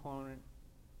this component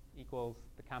equals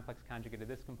the complex conjugate of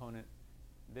this component.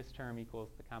 This term equals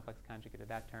the complex conjugate of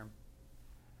that term.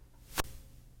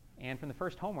 And from the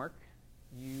first homework,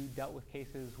 you dealt with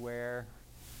cases where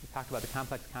we talked about the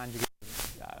complex conjugate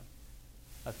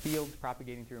of fields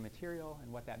propagating through a material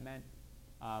and what that meant.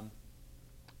 And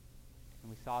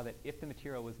we saw that if the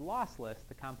material was lossless,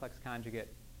 the complex conjugate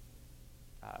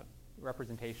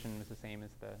representation was the same as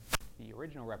the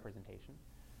original representation.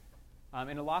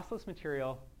 In a lossless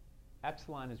material,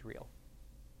 epsilon is real.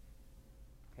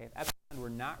 Okay, if epsilon were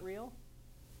not real,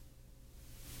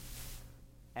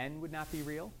 n would not be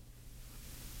real,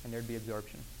 and there'd be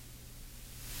absorption.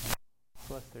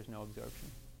 Lossless, there's no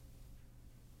absorption.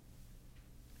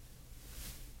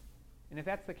 And if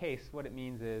that's the case, what it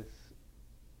means is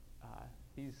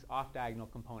these off-diagonal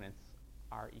components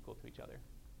are equal to each other.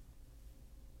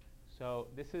 So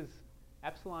this is,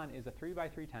 epsilon is a 3 by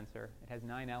 3 tensor. It has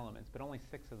 9 elements, but only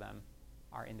 6 of them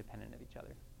are independent of each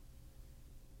other.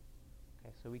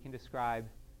 Okay, so we can describe,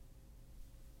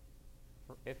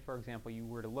 if, for example, you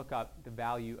were to look up the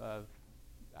value of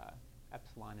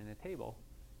epsilon in a table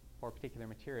for a particular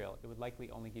material, it would likely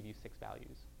only give you 6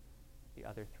 values. The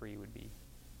other 3 would be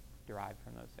derived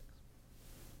from those 6.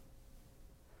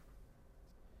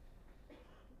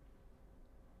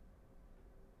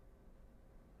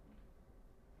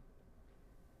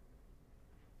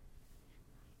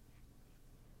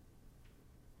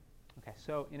 Okay,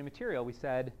 so in a material, we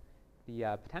said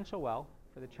the potential well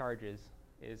for the charges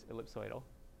is ellipsoidal.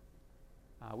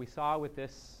 We saw with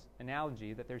this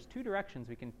analogy that there's 2 directions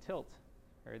we can tilt,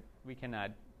 or we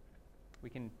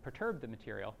can perturb the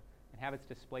material and have its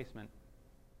displacement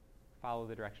follow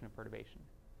the direction of perturbation.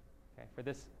 Okay, for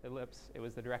this ellipse, it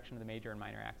was the direction of the major and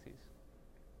minor axes.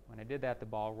 When I did that, the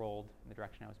ball rolled in the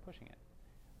direction I was pushing it.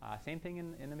 Same thing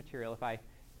in the material. If I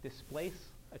displace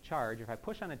a charge, if I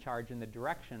push on a charge in the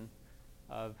direction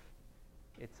of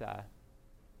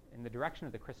in the direction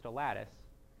of the crystal lattice,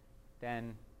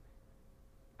 then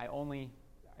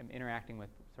I'm interacting with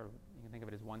sort of, you can think of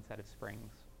it as one set of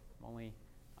springs.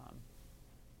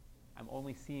 I'm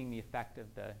only seeing the effect of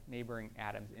the neighboring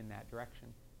atoms in that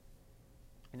direction.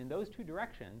 And in those 2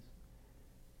 directions,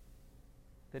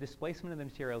 the displacement of the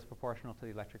material is proportional to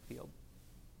the electric field.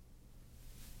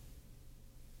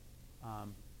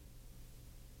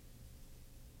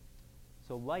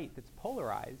 So light that's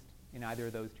polarized in either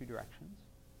of those 2 directions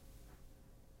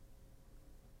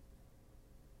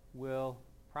will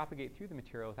propagate through the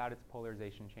material without its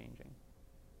polarization changing. Okay,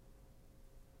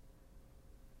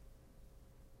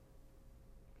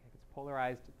 if it's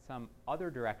polarized in some other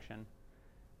direction,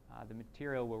 the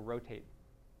material will rotate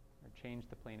or change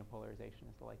the plane of polarization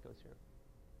as the light goes through.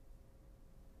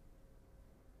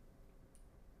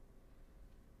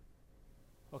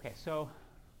 Okay, so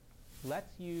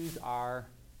let's use our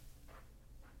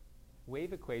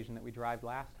wave equation that we derived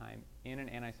last time in an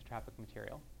anisotropic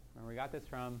material. Remember, we got this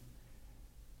from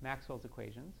Maxwell's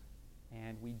equations,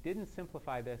 and we didn't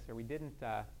simplify this, or we didn't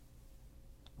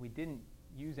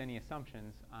use any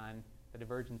assumptions on the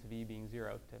divergence of E being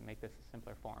 0 to make this a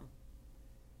simpler form.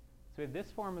 So we have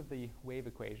this form of the wave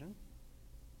equation.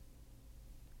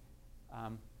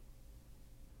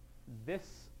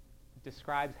 This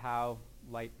describes how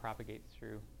light propagates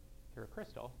through a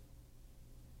crystal.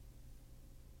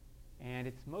 And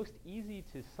it's most easy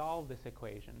to solve this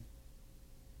equation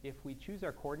if we choose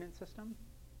our coordinate system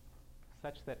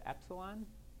such that epsilon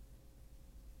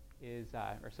is,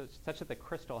 such that the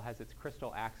crystal has its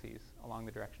crystal axes along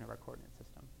the direction of our coordinate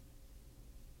system.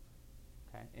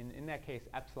 Okay, in that case,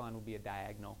 epsilon will be a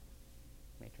diagonal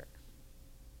matrix.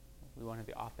 We won't have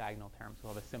the off-diagonal terms.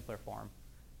 We'll have a simpler form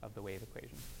of the wave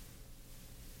equation.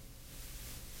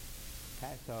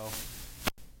 Okay, so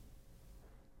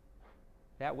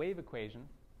that wave equation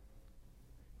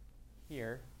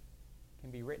here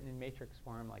can be written in matrix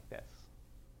form like this.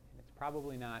 And it's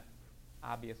probably not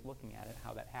obvious looking at it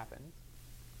how that happens.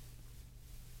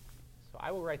 So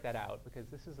I will write that out because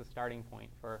this is a starting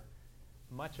point for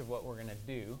much of what we're going to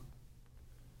do.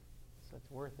 So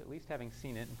it's worth at least having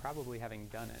seen it and probably having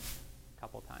done it a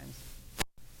couple times.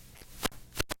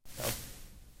 So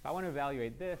if I want to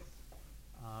evaluate this,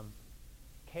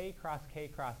 K cross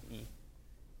E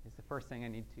is the first thing I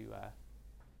need to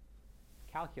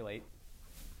calculate.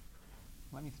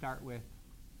 Let me start with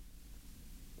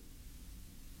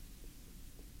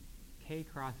K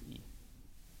cross E.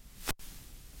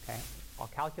 Okay, I'll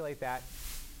calculate that,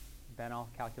 then I'll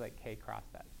calculate K cross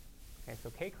that. Okay, so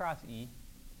K cross E,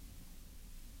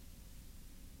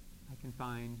 I can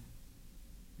find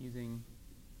using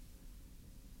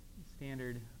the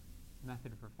standard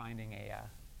method for finding a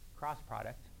cross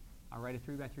product. I'll write a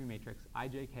 3 by 3 matrix.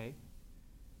 IJK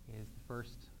is the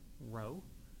first row.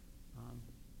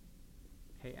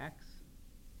 Kx,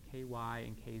 Ky,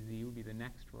 and Kz would be the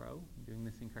next row. I'm doing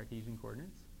this in Cartesian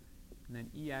coordinates. And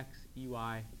then Ex,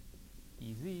 Ey,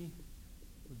 Ez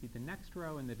would be the next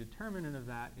row, and the determinant of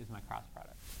that is my cross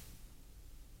product.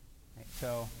 Right,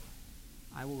 so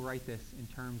I will write this in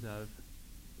terms of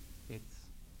its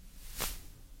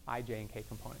ij and k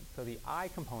components. So the I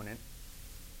component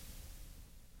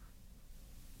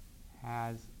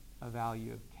has a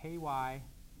value of ky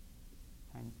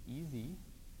times ez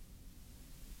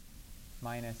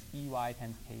minus ey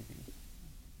times kz.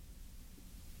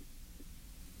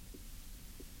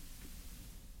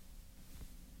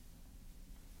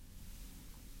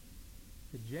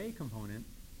 The j component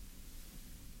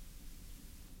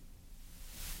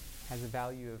has a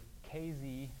value of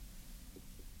kz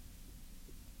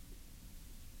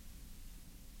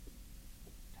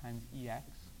times ex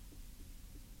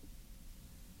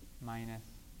minus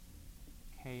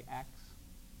kx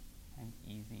times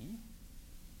ez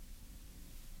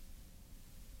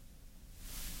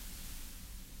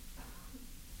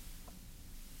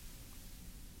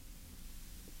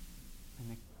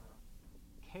and the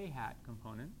k hat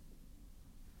component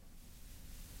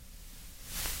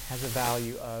has a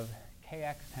value of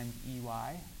kx times ey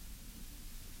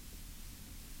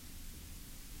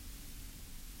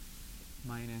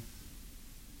minus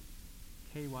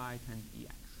ky times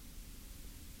ex.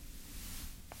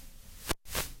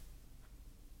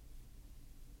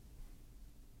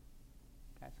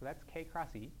 Okay, so that's k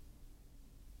cross e.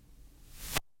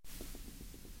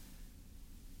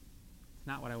 It's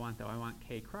not what I want, though. I want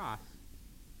k cross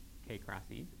e. Okay, so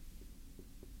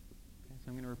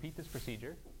I'm going to repeat this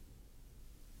procedure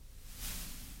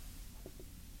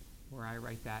where I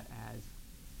write that as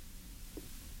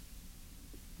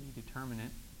the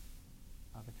determinant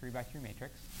of a 3 by 3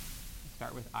 matrix. I'll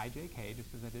start with ijk,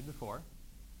 just as I did before.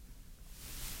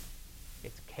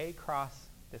 It's k cross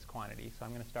this quantity, so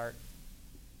I'm going to start,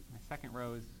 my second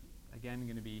row is again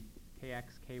going to be kx,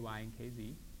 ky, and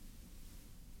kz.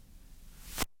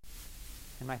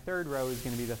 And my third row is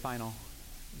going to be the final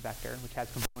vector, which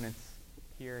has components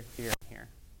here, here, and here.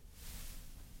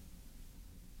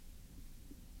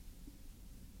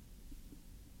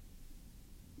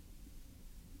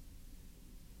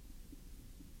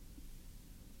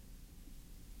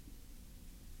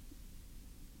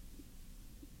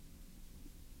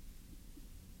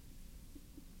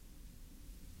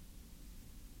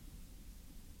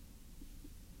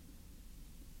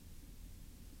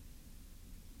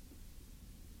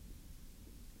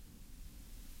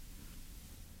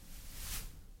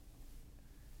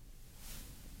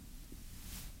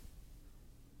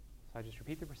 So I just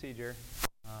repeat the procedure,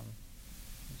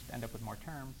 just end up with more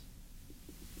terms.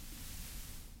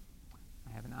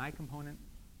 I have an I component,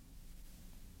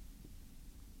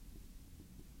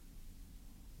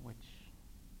 which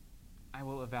I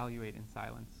will evaluate in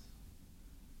silence.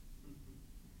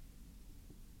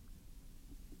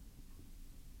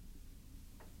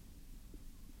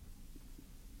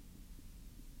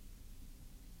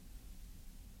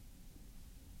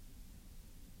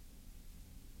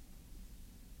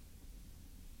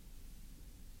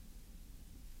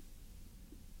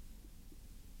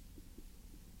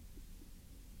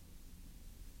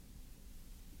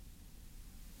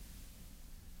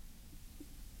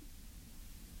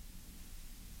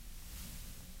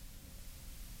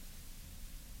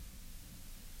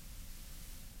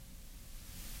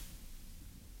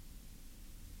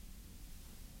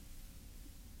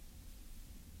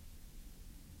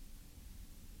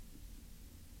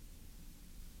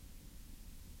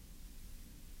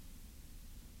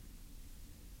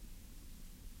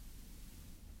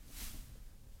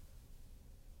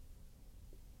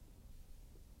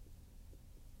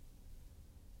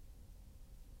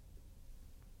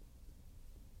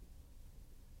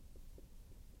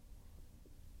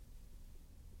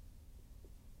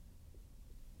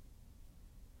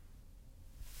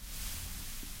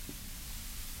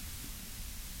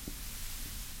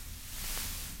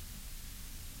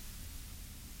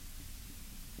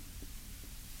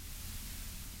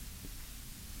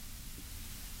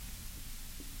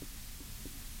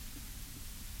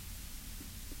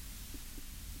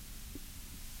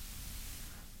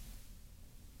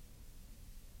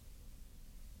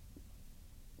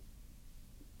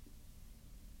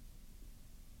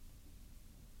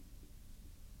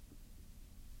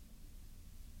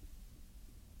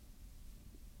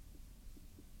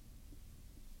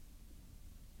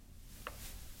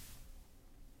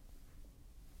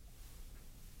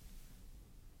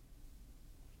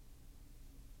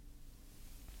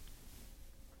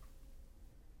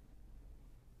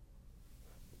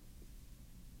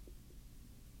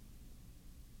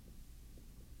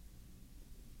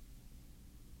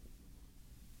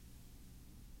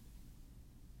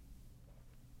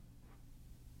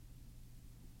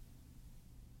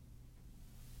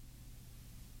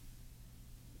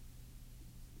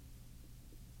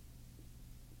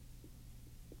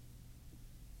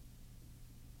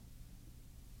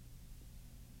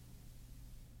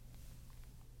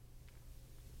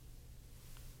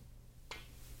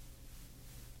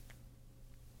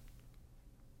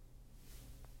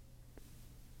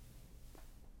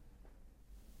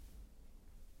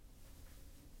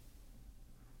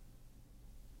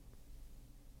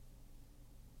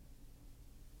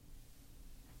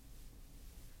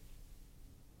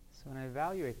 So when I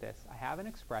evaluate this, I have an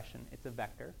expression. It's a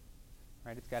vector,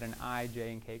 right? It's got an I,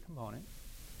 j, and k component.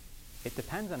 It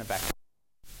depends on a vector.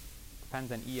 It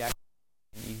depends on ex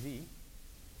and ez.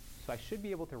 So I should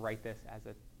be able to write this as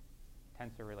a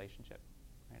tensor relationship.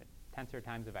 Right? A tensor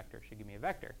times a vector should give me a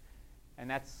vector. And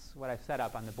that's what I've set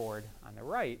up on the board on the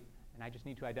right. And I just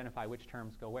need to identify which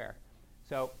terms go where.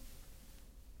 So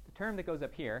the term that goes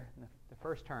up here, the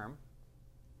first term,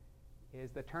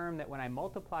 is the term that when I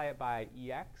multiply it by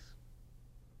ex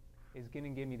is going to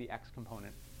give me the x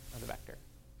component of the vector.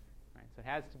 Right? So it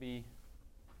has to be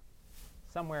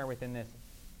somewhere within this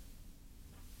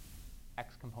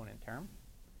x component term.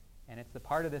 And it's the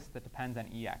part of this that depends on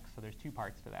ex. So there's two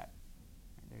parts to that.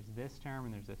 Right? There's this term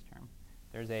and there's this term.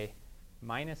 There's a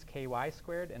minus ky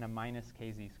squared and a minus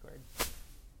kz squared.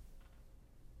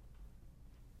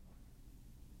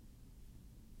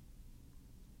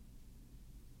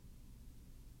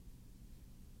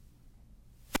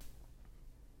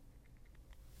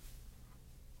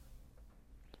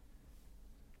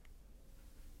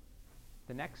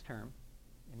 The next term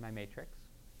in my matrix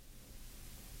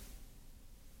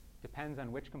depends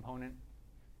on which component,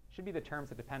 should be the terms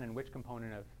that depend on which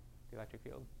component of the electric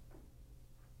field.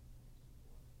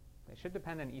 They should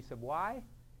depend on E sub y,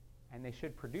 and they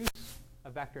should produce a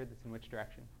vector that's in which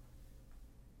direction?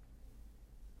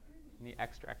 In the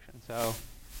x direction. So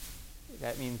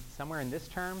that means somewhere in this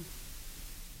term,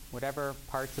 whatever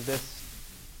parts of this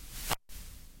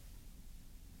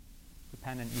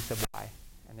depend on E sub y.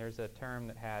 And there's a term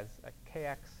that has a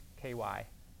kx, ky,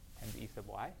 times E sub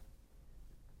y.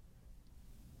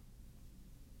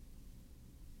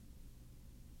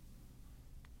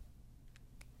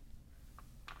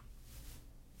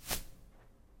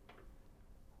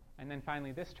 And then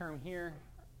finally, this term here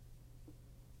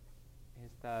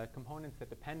is the components that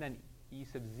depend on E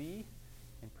sub z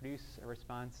and produce a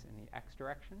response in the x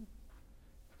direction.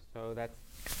 So that's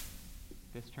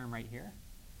this term right here.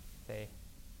 Say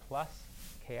plus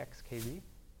kx, kz.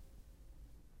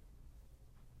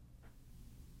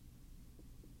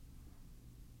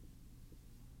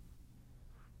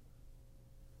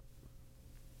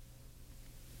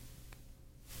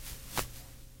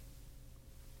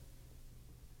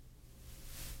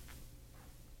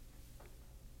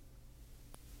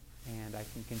 And I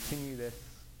can continue this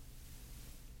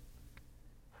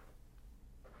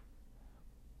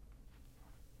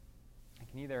I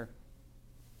can either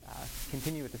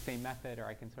continue with the same method, or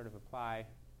I can sort of apply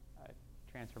a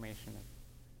transformation of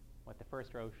what the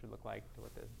first row should look like to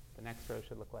what the next row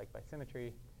should look like by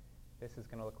symmetry. This is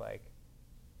going to look like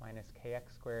minus kx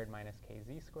squared minus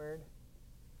kz squared.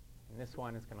 And this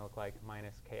one is going to look like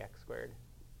minus kx squared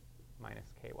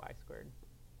minus ky squared.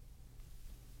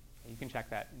 You can check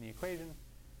that in the equation.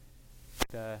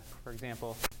 For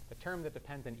example, the term that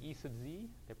depends on E sub z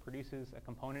that produces a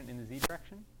component in the z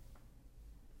direction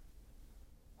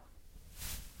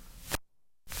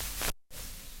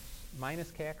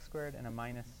minus kx squared and a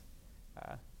minus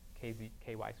ky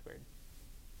squared.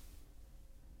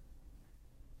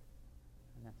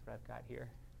 And that's what I've got here.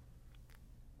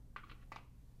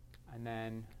 And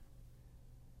then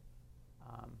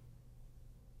I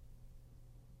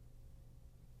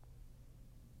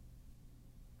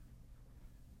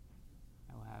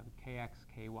will have kx,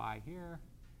 ky here,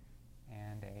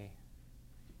 and a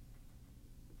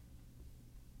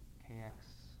kx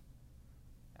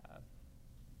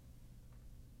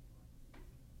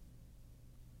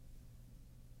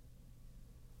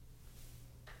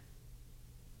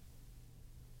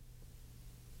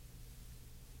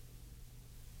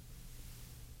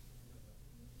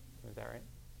is that right?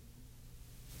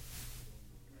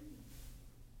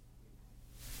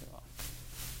 Well,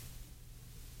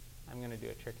 I'm going to do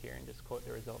a trick here and just quote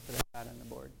the result that I got on the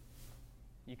board.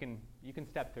 You can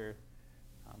step through.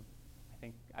 I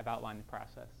think I've outlined the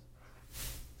process.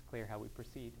 It's clear how we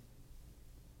proceed.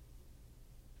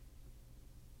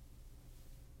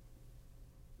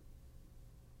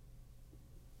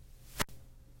 Okay,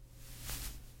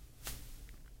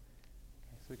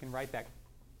 so we can write that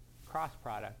cross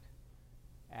product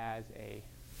as a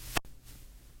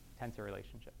tensor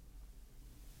relationship.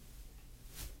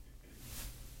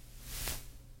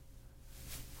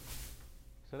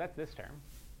 So that's this term.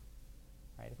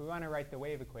 Right? If we want to write the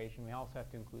wave equation, we also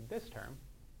have to include this term.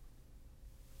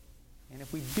 And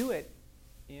if we do it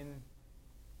if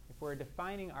we're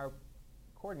defining our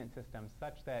coordinate system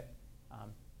such that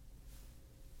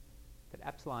that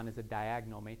epsilon is a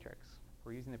diagonal matrix, if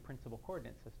we're using the principal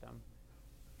coordinate system,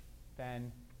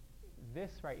 then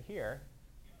this right here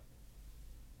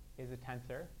is a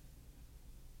tensor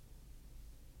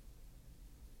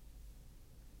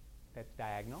that's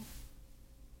diagonal.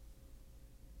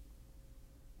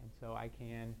 And so I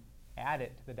can add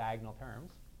it to the diagonal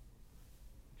terms,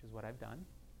 which is what I've done.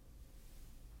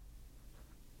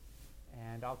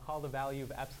 And I'll call the value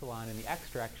of epsilon in the x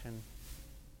direction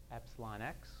epsilon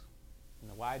x. In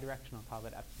the y direction, I'll call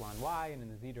it epsilon y, and in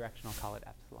the z direction, I'll call it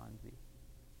epsilon z.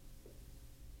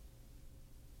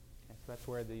 Okay, so that's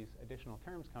where these additional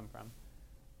terms come from.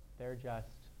 They're just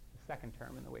the second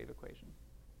term in the wave equation.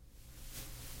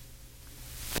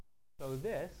 So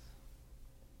this,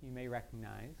 you may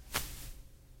recognize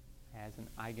as an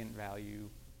eigenvalue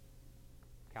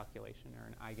calculation, or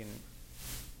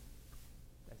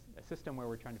a system where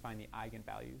we're trying to find the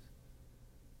eigenvalues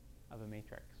of a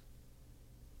matrix.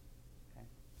 Okay.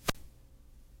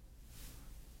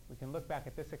 We can look back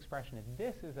at this expression. If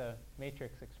this is a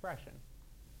matrix expression,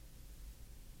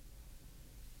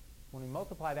 when we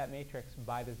multiply that matrix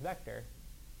by this vector,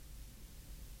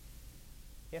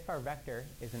 if our vector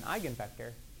is an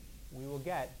eigenvector, we will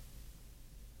get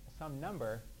some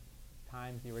number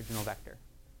times the original vector.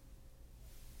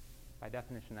 By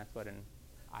definition, that's what an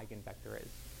eigenvector is.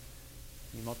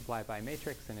 You multiply it by a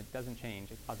matrix, and it doesn't change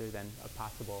other than a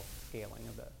possible scaling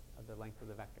of the length of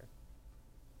the vector.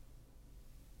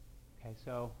 Okay,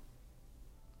 so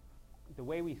the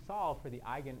way we solve for the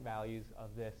eigenvalues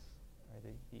of this, or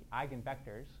the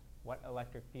eigenvectors, what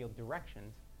electric field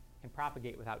directions can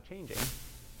propagate without changing,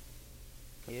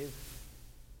 is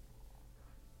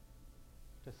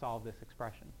to solve this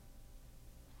expression.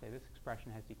 Say this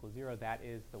expression has to equal 0. That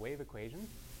is the wave equation.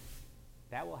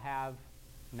 That will have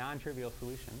non-trivial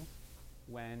solutions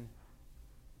when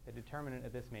the determinant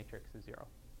of this matrix is 0.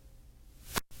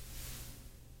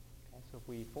 Okay, so if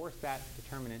we force that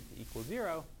determinant to equal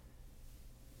 0,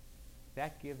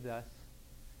 that gives us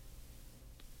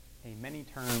a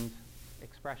many-termed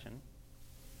expression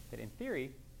that in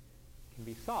theory can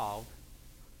be solved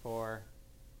for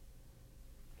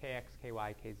kx, ky,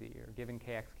 kz, or given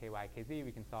kx, ky, kz,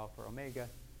 we can solve for omega.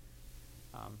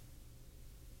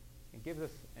 It gives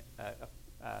us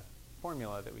a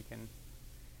formula that we can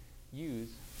use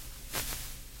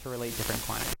to relate different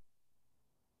quantities.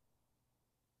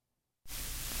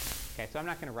 Okay, so I'm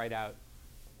not going to write out,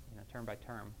 term by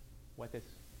term what this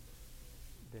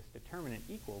determinant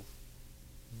equals,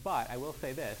 but I will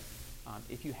say this.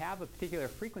 If you have a particular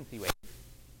frequency wave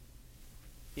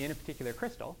in a particular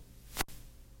crystal,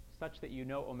 such that you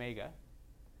know omega,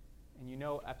 and you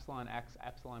know epsilon x,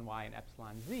 epsilon y, and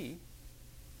epsilon z,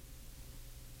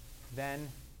 then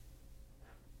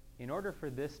in order for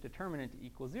this determinant to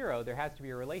equal 0, there has to be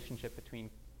a relationship between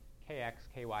kx,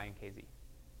 ky, and kz.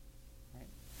 Right?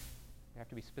 There have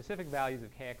to be specific values of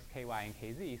kx, ky, and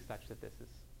kz such that this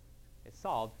is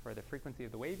solved for the frequency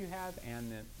of the wave you have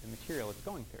and the material it's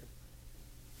going through.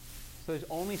 So there's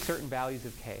only certain values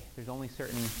of k. There's only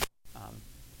certain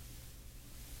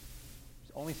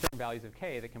values of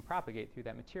k that can propagate through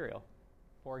that material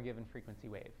for a given frequency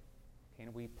wave. Okay,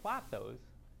 and we plot those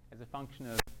as a function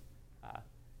of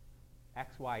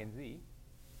x, y, and z,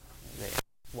 the x,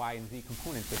 y, and z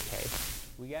components of k.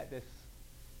 We get this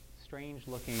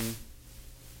strange-looking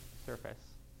surface,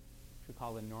 which we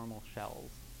call the normal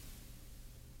shells.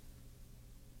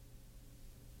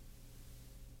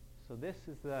 So this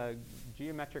is the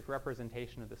geometric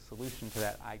representation of the solution to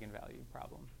that eigenvalue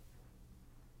problem.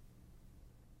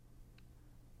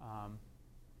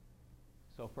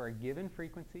 So for a given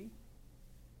frequency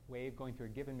wave going through a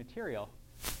given material,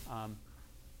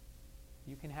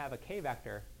 you can have a k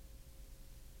vector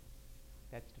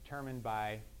that's determined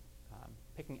by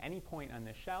picking any point on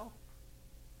this shell,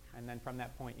 and then from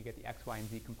that point you get the x, y, and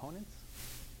z components,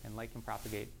 and light can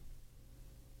propagate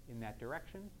in that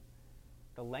direction.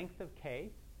 The length of k,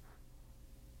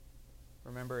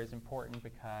 remember, is important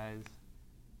because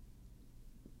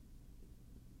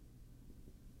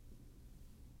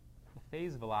the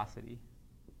phase velocity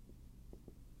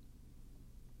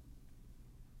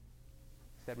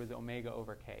said was omega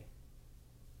over k.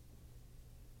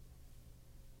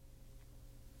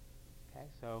 Okay,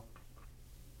 so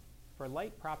for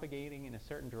light propagating in a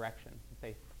certain direction, let's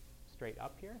say straight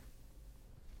up here,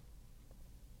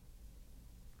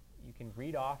 you can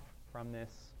read off from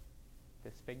this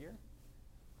figure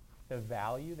the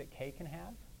value that k can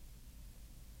have.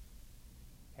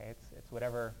 Okay, it's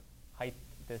whatever height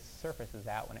this surface is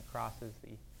at when it crosses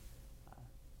the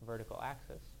vertical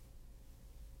axis.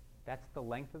 That's the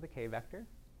length of the k vector,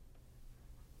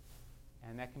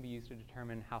 and that can be used to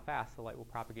determine how fast the light will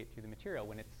propagate through the material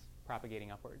when it's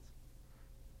propagating upwards.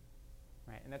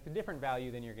 Right, and that's a different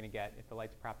value than you're going to get if the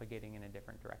light's propagating in a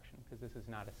different direction, because this is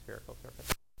not a spherical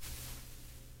surface.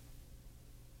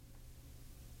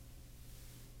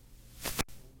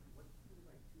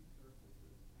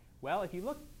 Well, if you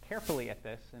look carefully at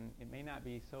this, and it may not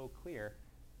be so clear,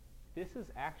 this is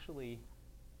actually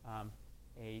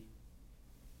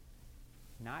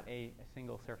not a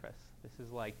single surface. This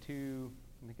is like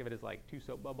think of it as like two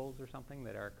soap bubbles or something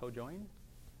that are co-joined.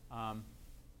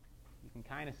 You can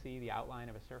kind of see the outline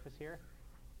of a surface here.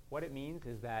 What it means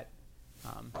is that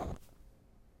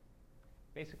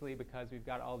basically, because we've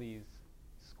got all these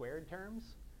squared terms,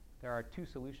 there are two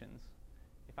solutions.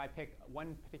 If I pick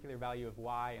one particular value of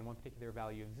y and one particular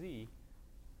value of z,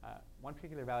 one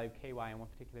particular value of ky and one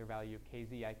particular value of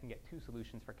kz, I can get two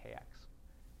solutions for kx.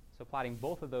 So plotting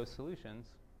both of those solutions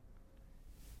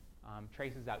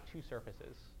traces out two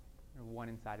surfaces, one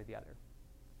inside of the other.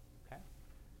 Okay?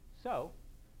 So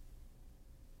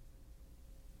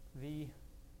the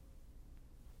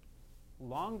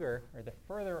longer or the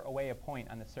further away a point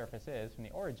on the surface is from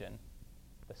the origin,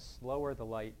 the slower the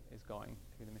light is going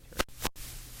through the material,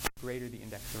 the greater the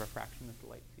index of refraction that the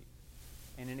light sees.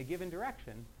 And in a given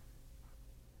direction,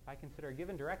 if I consider a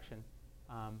given direction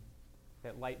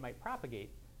that light might propagate,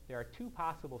 there are two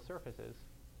possible surfaces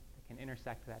that can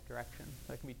intersect that direction. So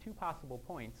there can be two possible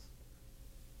points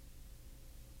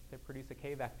that produce a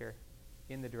k-vector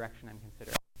in the direction I'm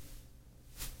considering.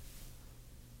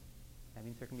 That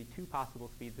means there can be two possible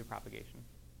speeds of propagation.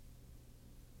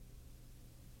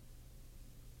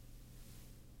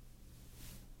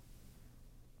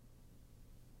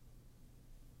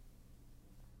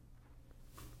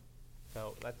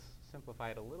 So let's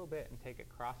simplify it a little bit and take a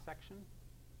cross-section.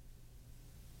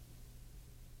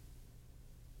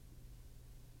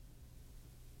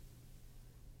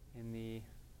 In the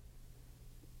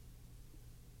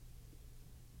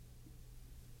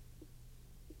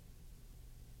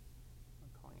I'm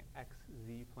calling it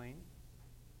xz plane.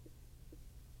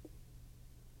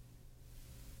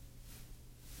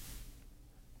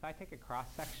 If I take a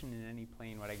cross-section in any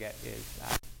plane, what I get is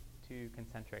two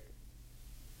concentrics,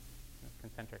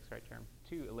 right term,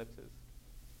 two ellipses.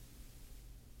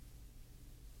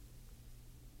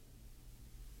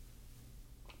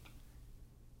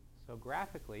 So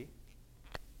graphically,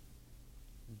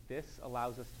 this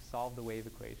allows us to solve the wave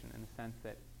equation in the sense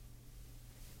that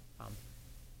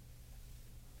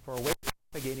for a wave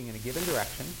propagating in a given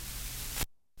direction,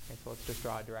 okay, so let's just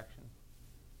draw a direction,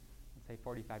 let's say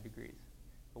 45 degrees.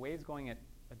 The wave's going at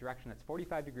a direction that's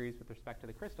 45 degrees with respect to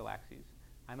the crystal axes.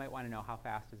 I might want to know how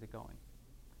fast is it going.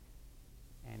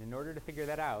 And in order to figure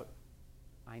that out,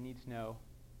 I need to know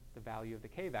the value of the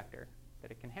k-vector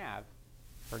that it can have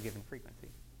for a given frequency.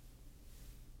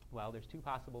 Well, there's two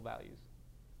possible values.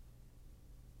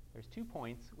 There's 2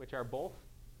 points which are both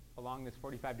along this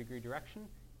 45-degree direction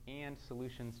and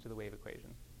solutions to the wave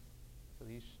equation. So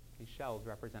these shells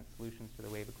represent solutions to the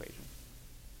wave equation.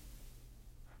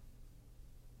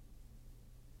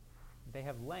 They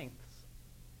have lengths.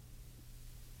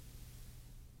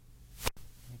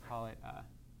 We call it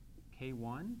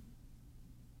K1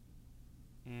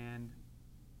 and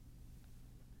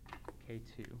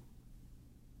K2.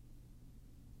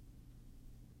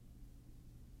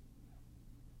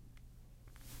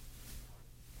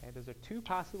 Okay, those are two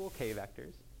possible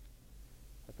k-vectors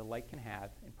that the light can have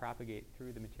and propagate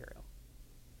through the material.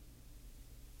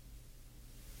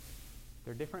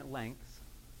 They're different lengths,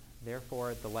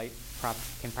 therefore the light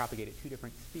can propagate at two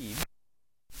different speeds.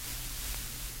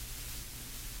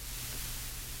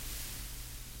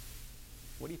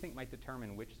 What do you think might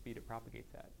determine which speed it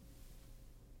propagates at?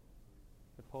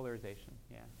 The polarization,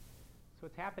 yeah. So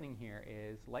what's happening here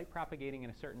is light propagating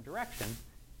in a certain direction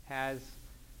has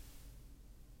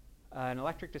an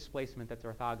electric displacement that's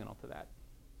orthogonal to that.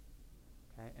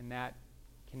 Okay? And that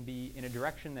can be in a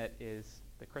direction that is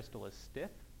the crystal is stiff,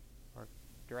 or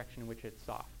direction in which it's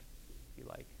soft, if you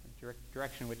like. A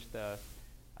direction in which the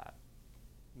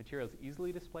material is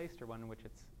easily displaced, or one in which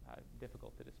it's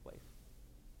difficult to displace.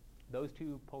 Those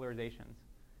two polarizations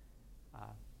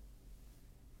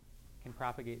can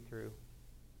propagate through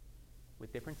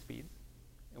with different speeds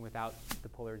and without the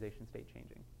polarization state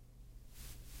changing.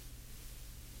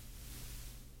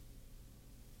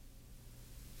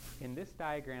 In this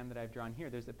diagram that I've drawn here,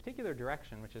 there's a particular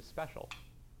direction which is special.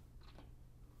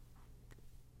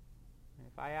 And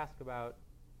if I ask about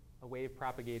a wave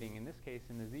propagating, in this case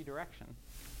in the z direction,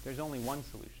 there's only one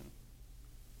solution.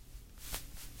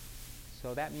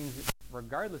 So that means that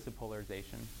regardless of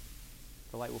polarization,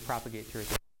 the light will propagate through at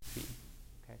the same speed.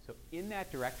 Okay, so in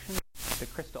that direction, the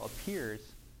crystal appears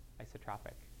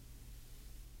isotropic.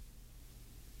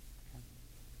 Okay.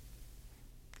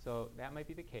 So that might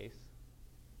be the case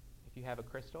if you have a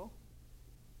crystal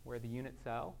where the unit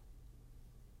cell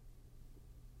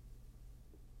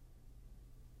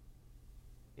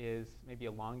is maybe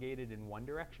elongated in one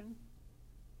direction,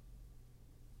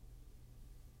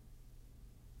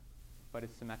 but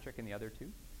is symmetric in the other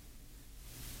two,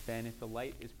 then if the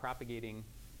light is propagating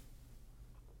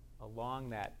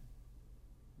along that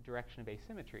direction of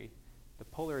asymmetry, the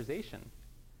polarization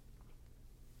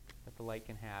that the light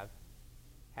can have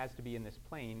has to be in this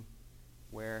plane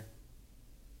where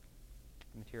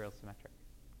the material is symmetric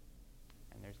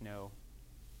and there's no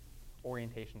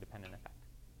orientation dependent effect.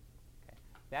 Okay.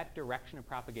 That direction of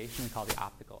propagation we call the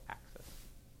optical axis.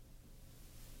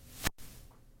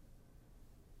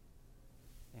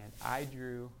 And I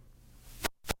drew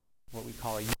what we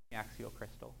call a uniaxial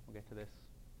crystal. We'll get to this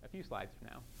a few slides from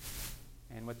now.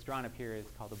 And what's drawn up here is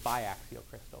called a biaxial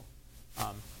crystal.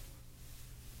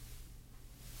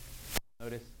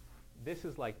 Notice this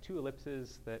is like two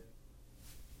ellipses that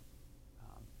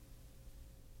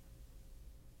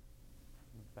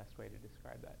the best way to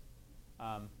describe that.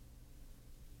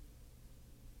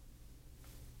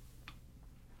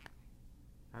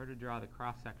 If I were to draw the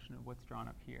cross section of what's drawn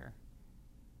up here,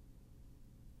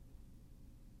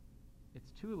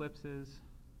 it's two ellipses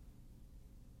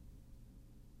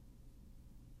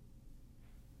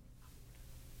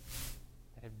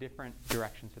that have different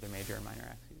directions for their major and minor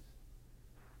axes.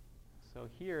 So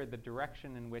here, the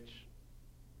direction in which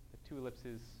the two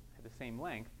ellipses had the same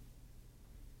length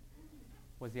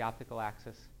was the optical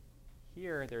axis.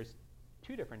 Here, there's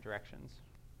two different directions.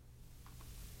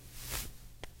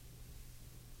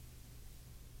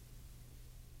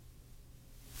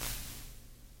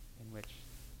 In which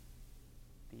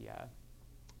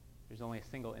there's only a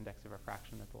single index of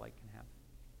refraction that the light can have.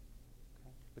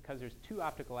 Okay. Because there's two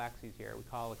optical axes here, we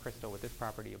call a crystal with this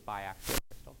property a biaxial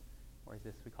crystal, whereas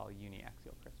this we call a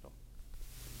uniaxial crystal.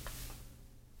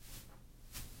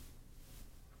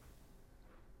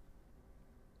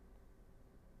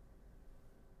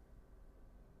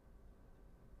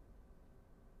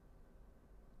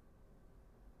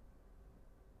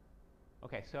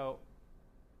 Okay, so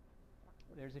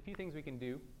there's a few things we can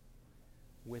do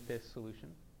with this solution.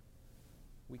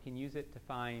 We can use it to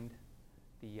find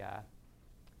the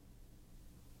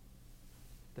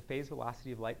phase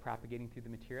velocity of light propagating through the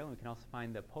material, and we can also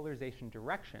find the polarization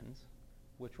directions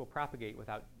which will propagate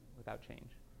without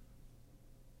change.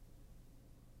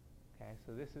 Okay,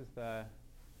 so this is the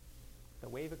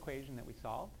wave equation that we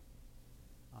solved.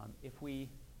 If we,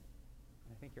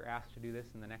 I think you're asked to do this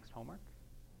in the next homework,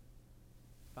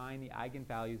 find the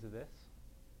eigenvalues of this.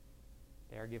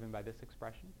 They are given by this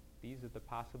expression. These are the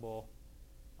possible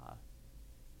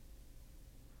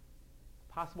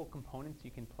components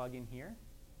you can plug in here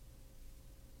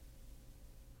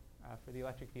for the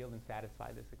electric field and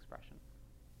satisfy this expression.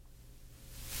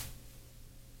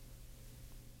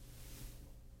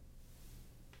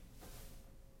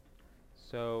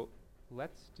 So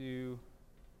let's do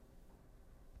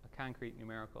a concrete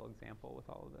numerical example with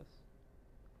all of this.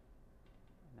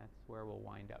 And that's where we'll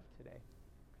wind up today.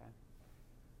 Okay.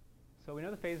 So we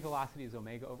know the phase velocity is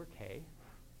omega over k.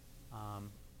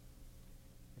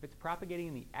 If it's propagating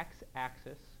in the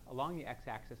x-axis, along the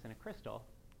x-axis in a crystal,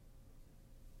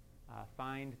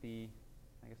 find the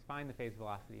phase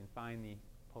velocity and find the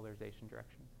polarization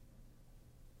directions.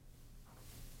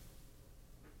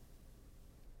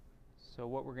 So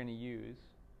what we're going to use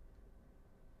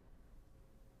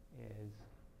is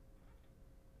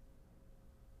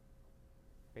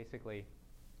basically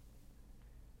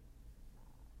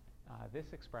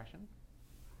this expression.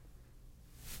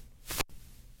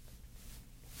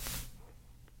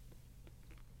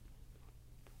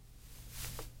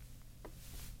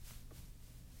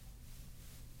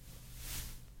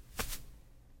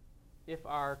 If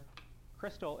our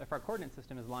coordinate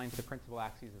system is aligned to the principal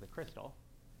axes of the crystal,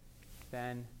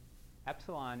 then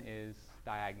epsilon is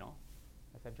diagonal,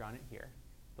 as I've drawn it here.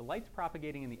 The light's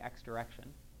propagating in the x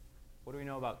direction. What do we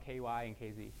know about ky and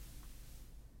kz?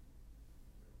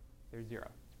 They're 0.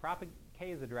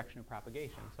 K is the direction of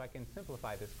propagation, so I can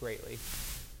simplify this greatly.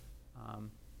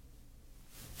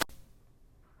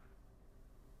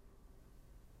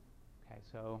 Okay,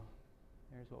 so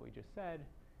there's what we just said.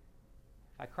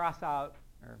 If I cross out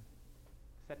or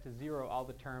set to 0 all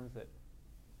the terms that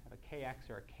have a kx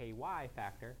or a ky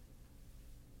factor,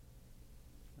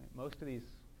 right, most of these,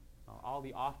 all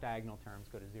the off-diagonal terms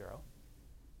go to 0.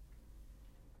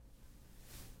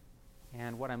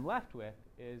 And what I'm left with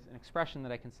is an expression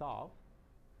that I can solve.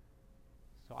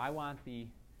 So I want the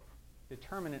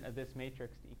determinant of this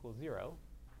matrix to equal 0.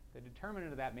 The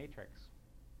determinant of that matrix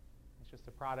is just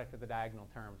the product of the diagonal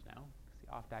terms now, because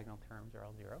the off-diagonal terms are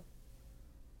all 0.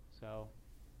 So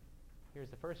here's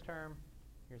the first term,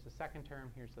 here's the second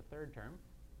term, here's the third term.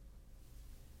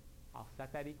 I'll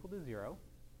set that equal to 0.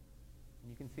 And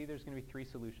you can see there's going to be 3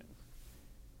 solutions.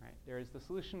 Right? There's the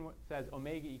solution that says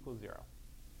omega equals 0.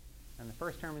 And the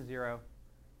first term is 0.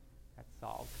 That's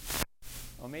solved.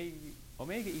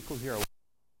 Omega equals 0. What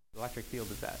electric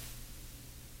field is that?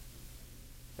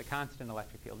 It's a constant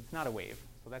electric field. It's not a wave,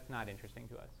 so that's not interesting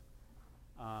to us.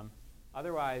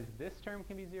 Otherwise, this term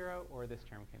can be 0 or this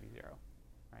term can be 0.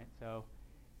 Right? So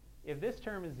if this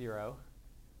term is 0,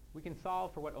 we can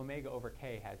solve for what omega over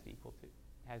k has to be equal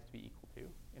to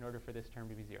in order for this term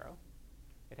to be 0.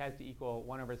 It has to equal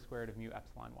 1 over the square root of mu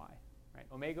epsilon y. Right?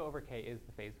 Omega over k is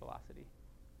the phase velocity.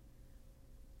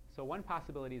 So one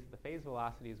possibility is that the phase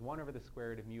velocity is 1 over the square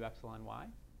root of mu epsilon y.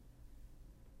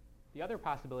 The other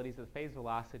possibility is that the phase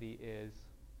velocity is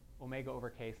omega over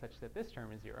k such that this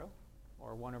term is 0,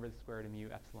 or 1 over the square root of mu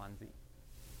epsilon z.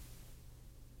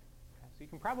 Okay, so you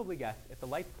can probably guess if the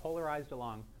light's polarized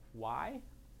along y,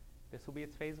 this will be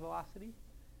its phase velocity.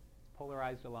 It's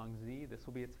polarized along z, this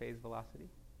will be its phase velocity.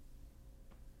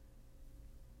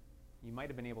 You might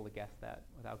have been able to guess that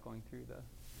without going through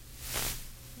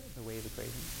the wave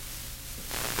equation.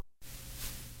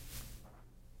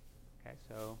 Okay,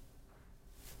 so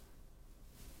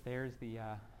there's the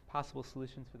possible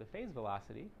solutions for the phase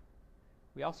velocity.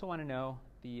 We also want to know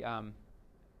the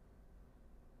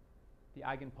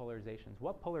eigenpolarizations.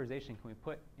 What polarization can we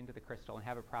put into the crystal and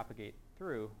have it propagate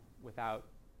through without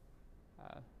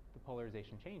the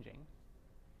polarization changing?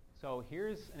 So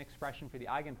here's an expression for the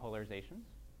eigenpolarizations.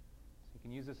 So you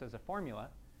can use this as a formula.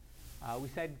 We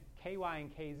said ky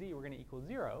and kz were going to equal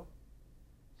 0.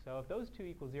 So if those two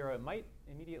equal 0, it might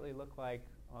immediately look like,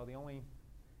 well, the only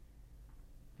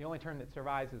term that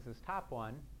survives is this top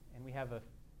one, and we have an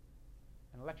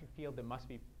electric field that must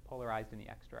be polarized in the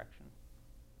x direction.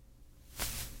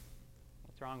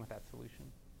 What's wrong with that solution?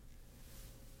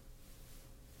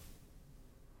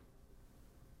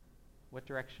 What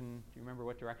direction, do you remember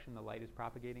what direction the light is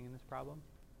propagating in this problem?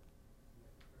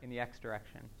 In the x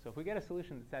direction. So if we get a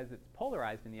solution that says it's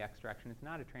polarized in the x direction, it's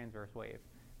not a transverse wave.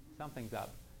 Something's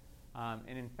up.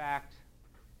 And in fact,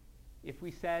 if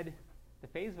we said the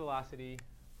phase velocity,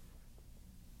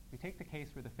 we take the case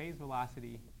where the phase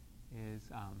velocity is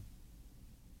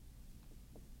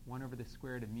 1 over the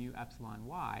square root of mu epsilon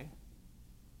y.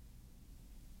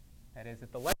 That is,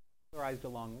 if the light is polarized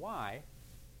along y,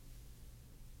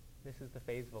 this is the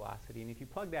phase velocity. And if you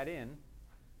plug that in,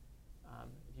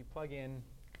 if you plug in,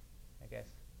 I guess,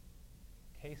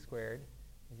 k squared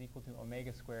is equal to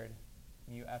omega squared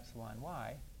mu epsilon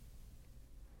y,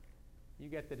 you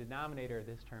get the denominator of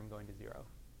this term going to 0.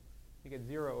 You get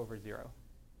 0 over 0.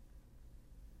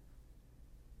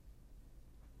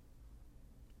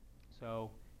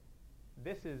 So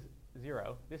this is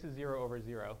 0. This is 0 over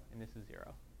 0, and this is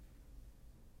 0.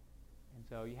 And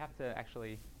so you have to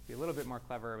actually be a little bit more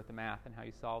clever with the math and how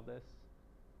you solve this.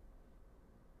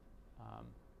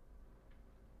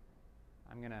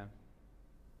 I'm going to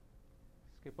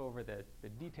skip over the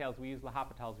details. We use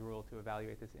L'Hopital's rule to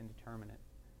evaluate this indeterminate.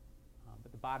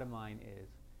 But the bottom line is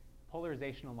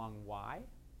polarization along y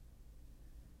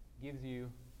gives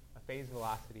you a phase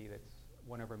velocity that's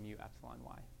 1 over mu epsilon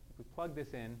y. If we plug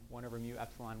this in, 1 over mu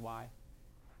epsilon y,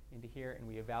 into here, and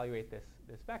we evaluate this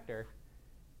vector,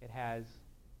 it has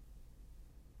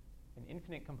an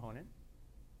infinite component.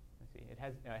 Let's see, it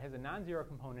has a non-zero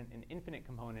component, an infinite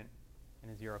component, and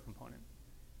a 0 component.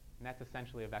 And that's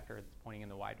essentially a vector that's pointing in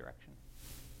the y direction.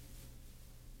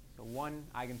 So one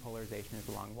eigenpolarization is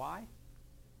along y.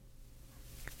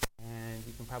 And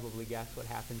you can probably guess what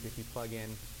happens if you plug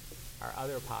in our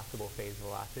other possible phase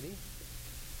velocity,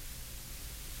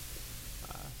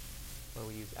 where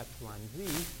we use epsilon z.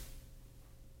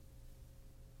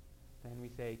 Then we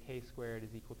say k squared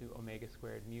is equal to omega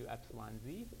squared mu epsilon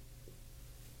z.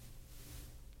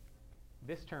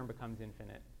 This term becomes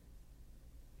infinite,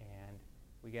 and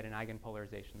we get an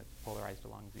eigenpolarization that's polarized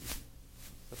along z.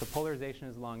 So if the polarization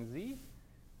is along z,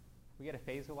 we get a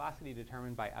phase velocity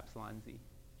determined by epsilon z.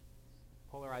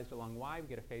 Polarized along y, we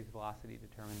get a phase velocity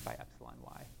determined by epsilon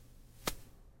y.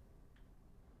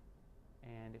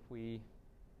 And if we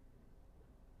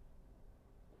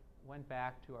went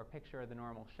back to our picture of the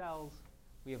normal shells,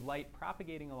 we have light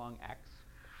propagating along x.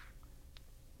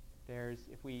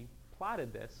 If we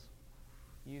plotted this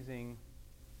using,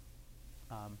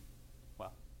 so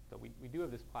we do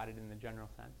have this plotted in the general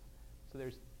sense. So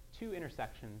there's two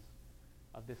intersections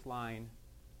of this line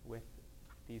with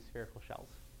these spherical shells.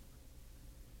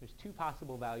 There's two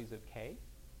possible values of k.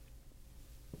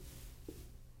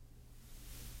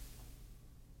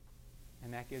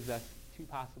 And that gives us two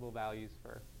possible values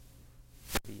for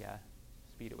the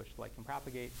speed at which the light can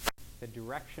propagate. The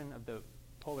direction of the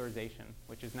polarization,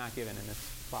 which is not given in this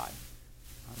slide,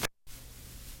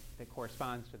 that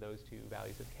corresponds to those two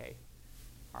values of k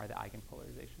are the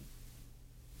eigenpolarizations.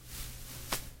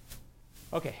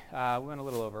 Okay, we went a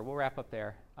little over. We'll wrap up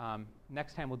there.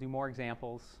 Next time we'll do more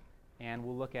examples, and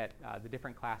we'll look at the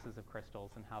different classes of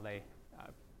crystals and how they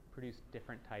produce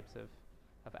different types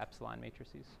of epsilon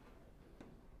matrices.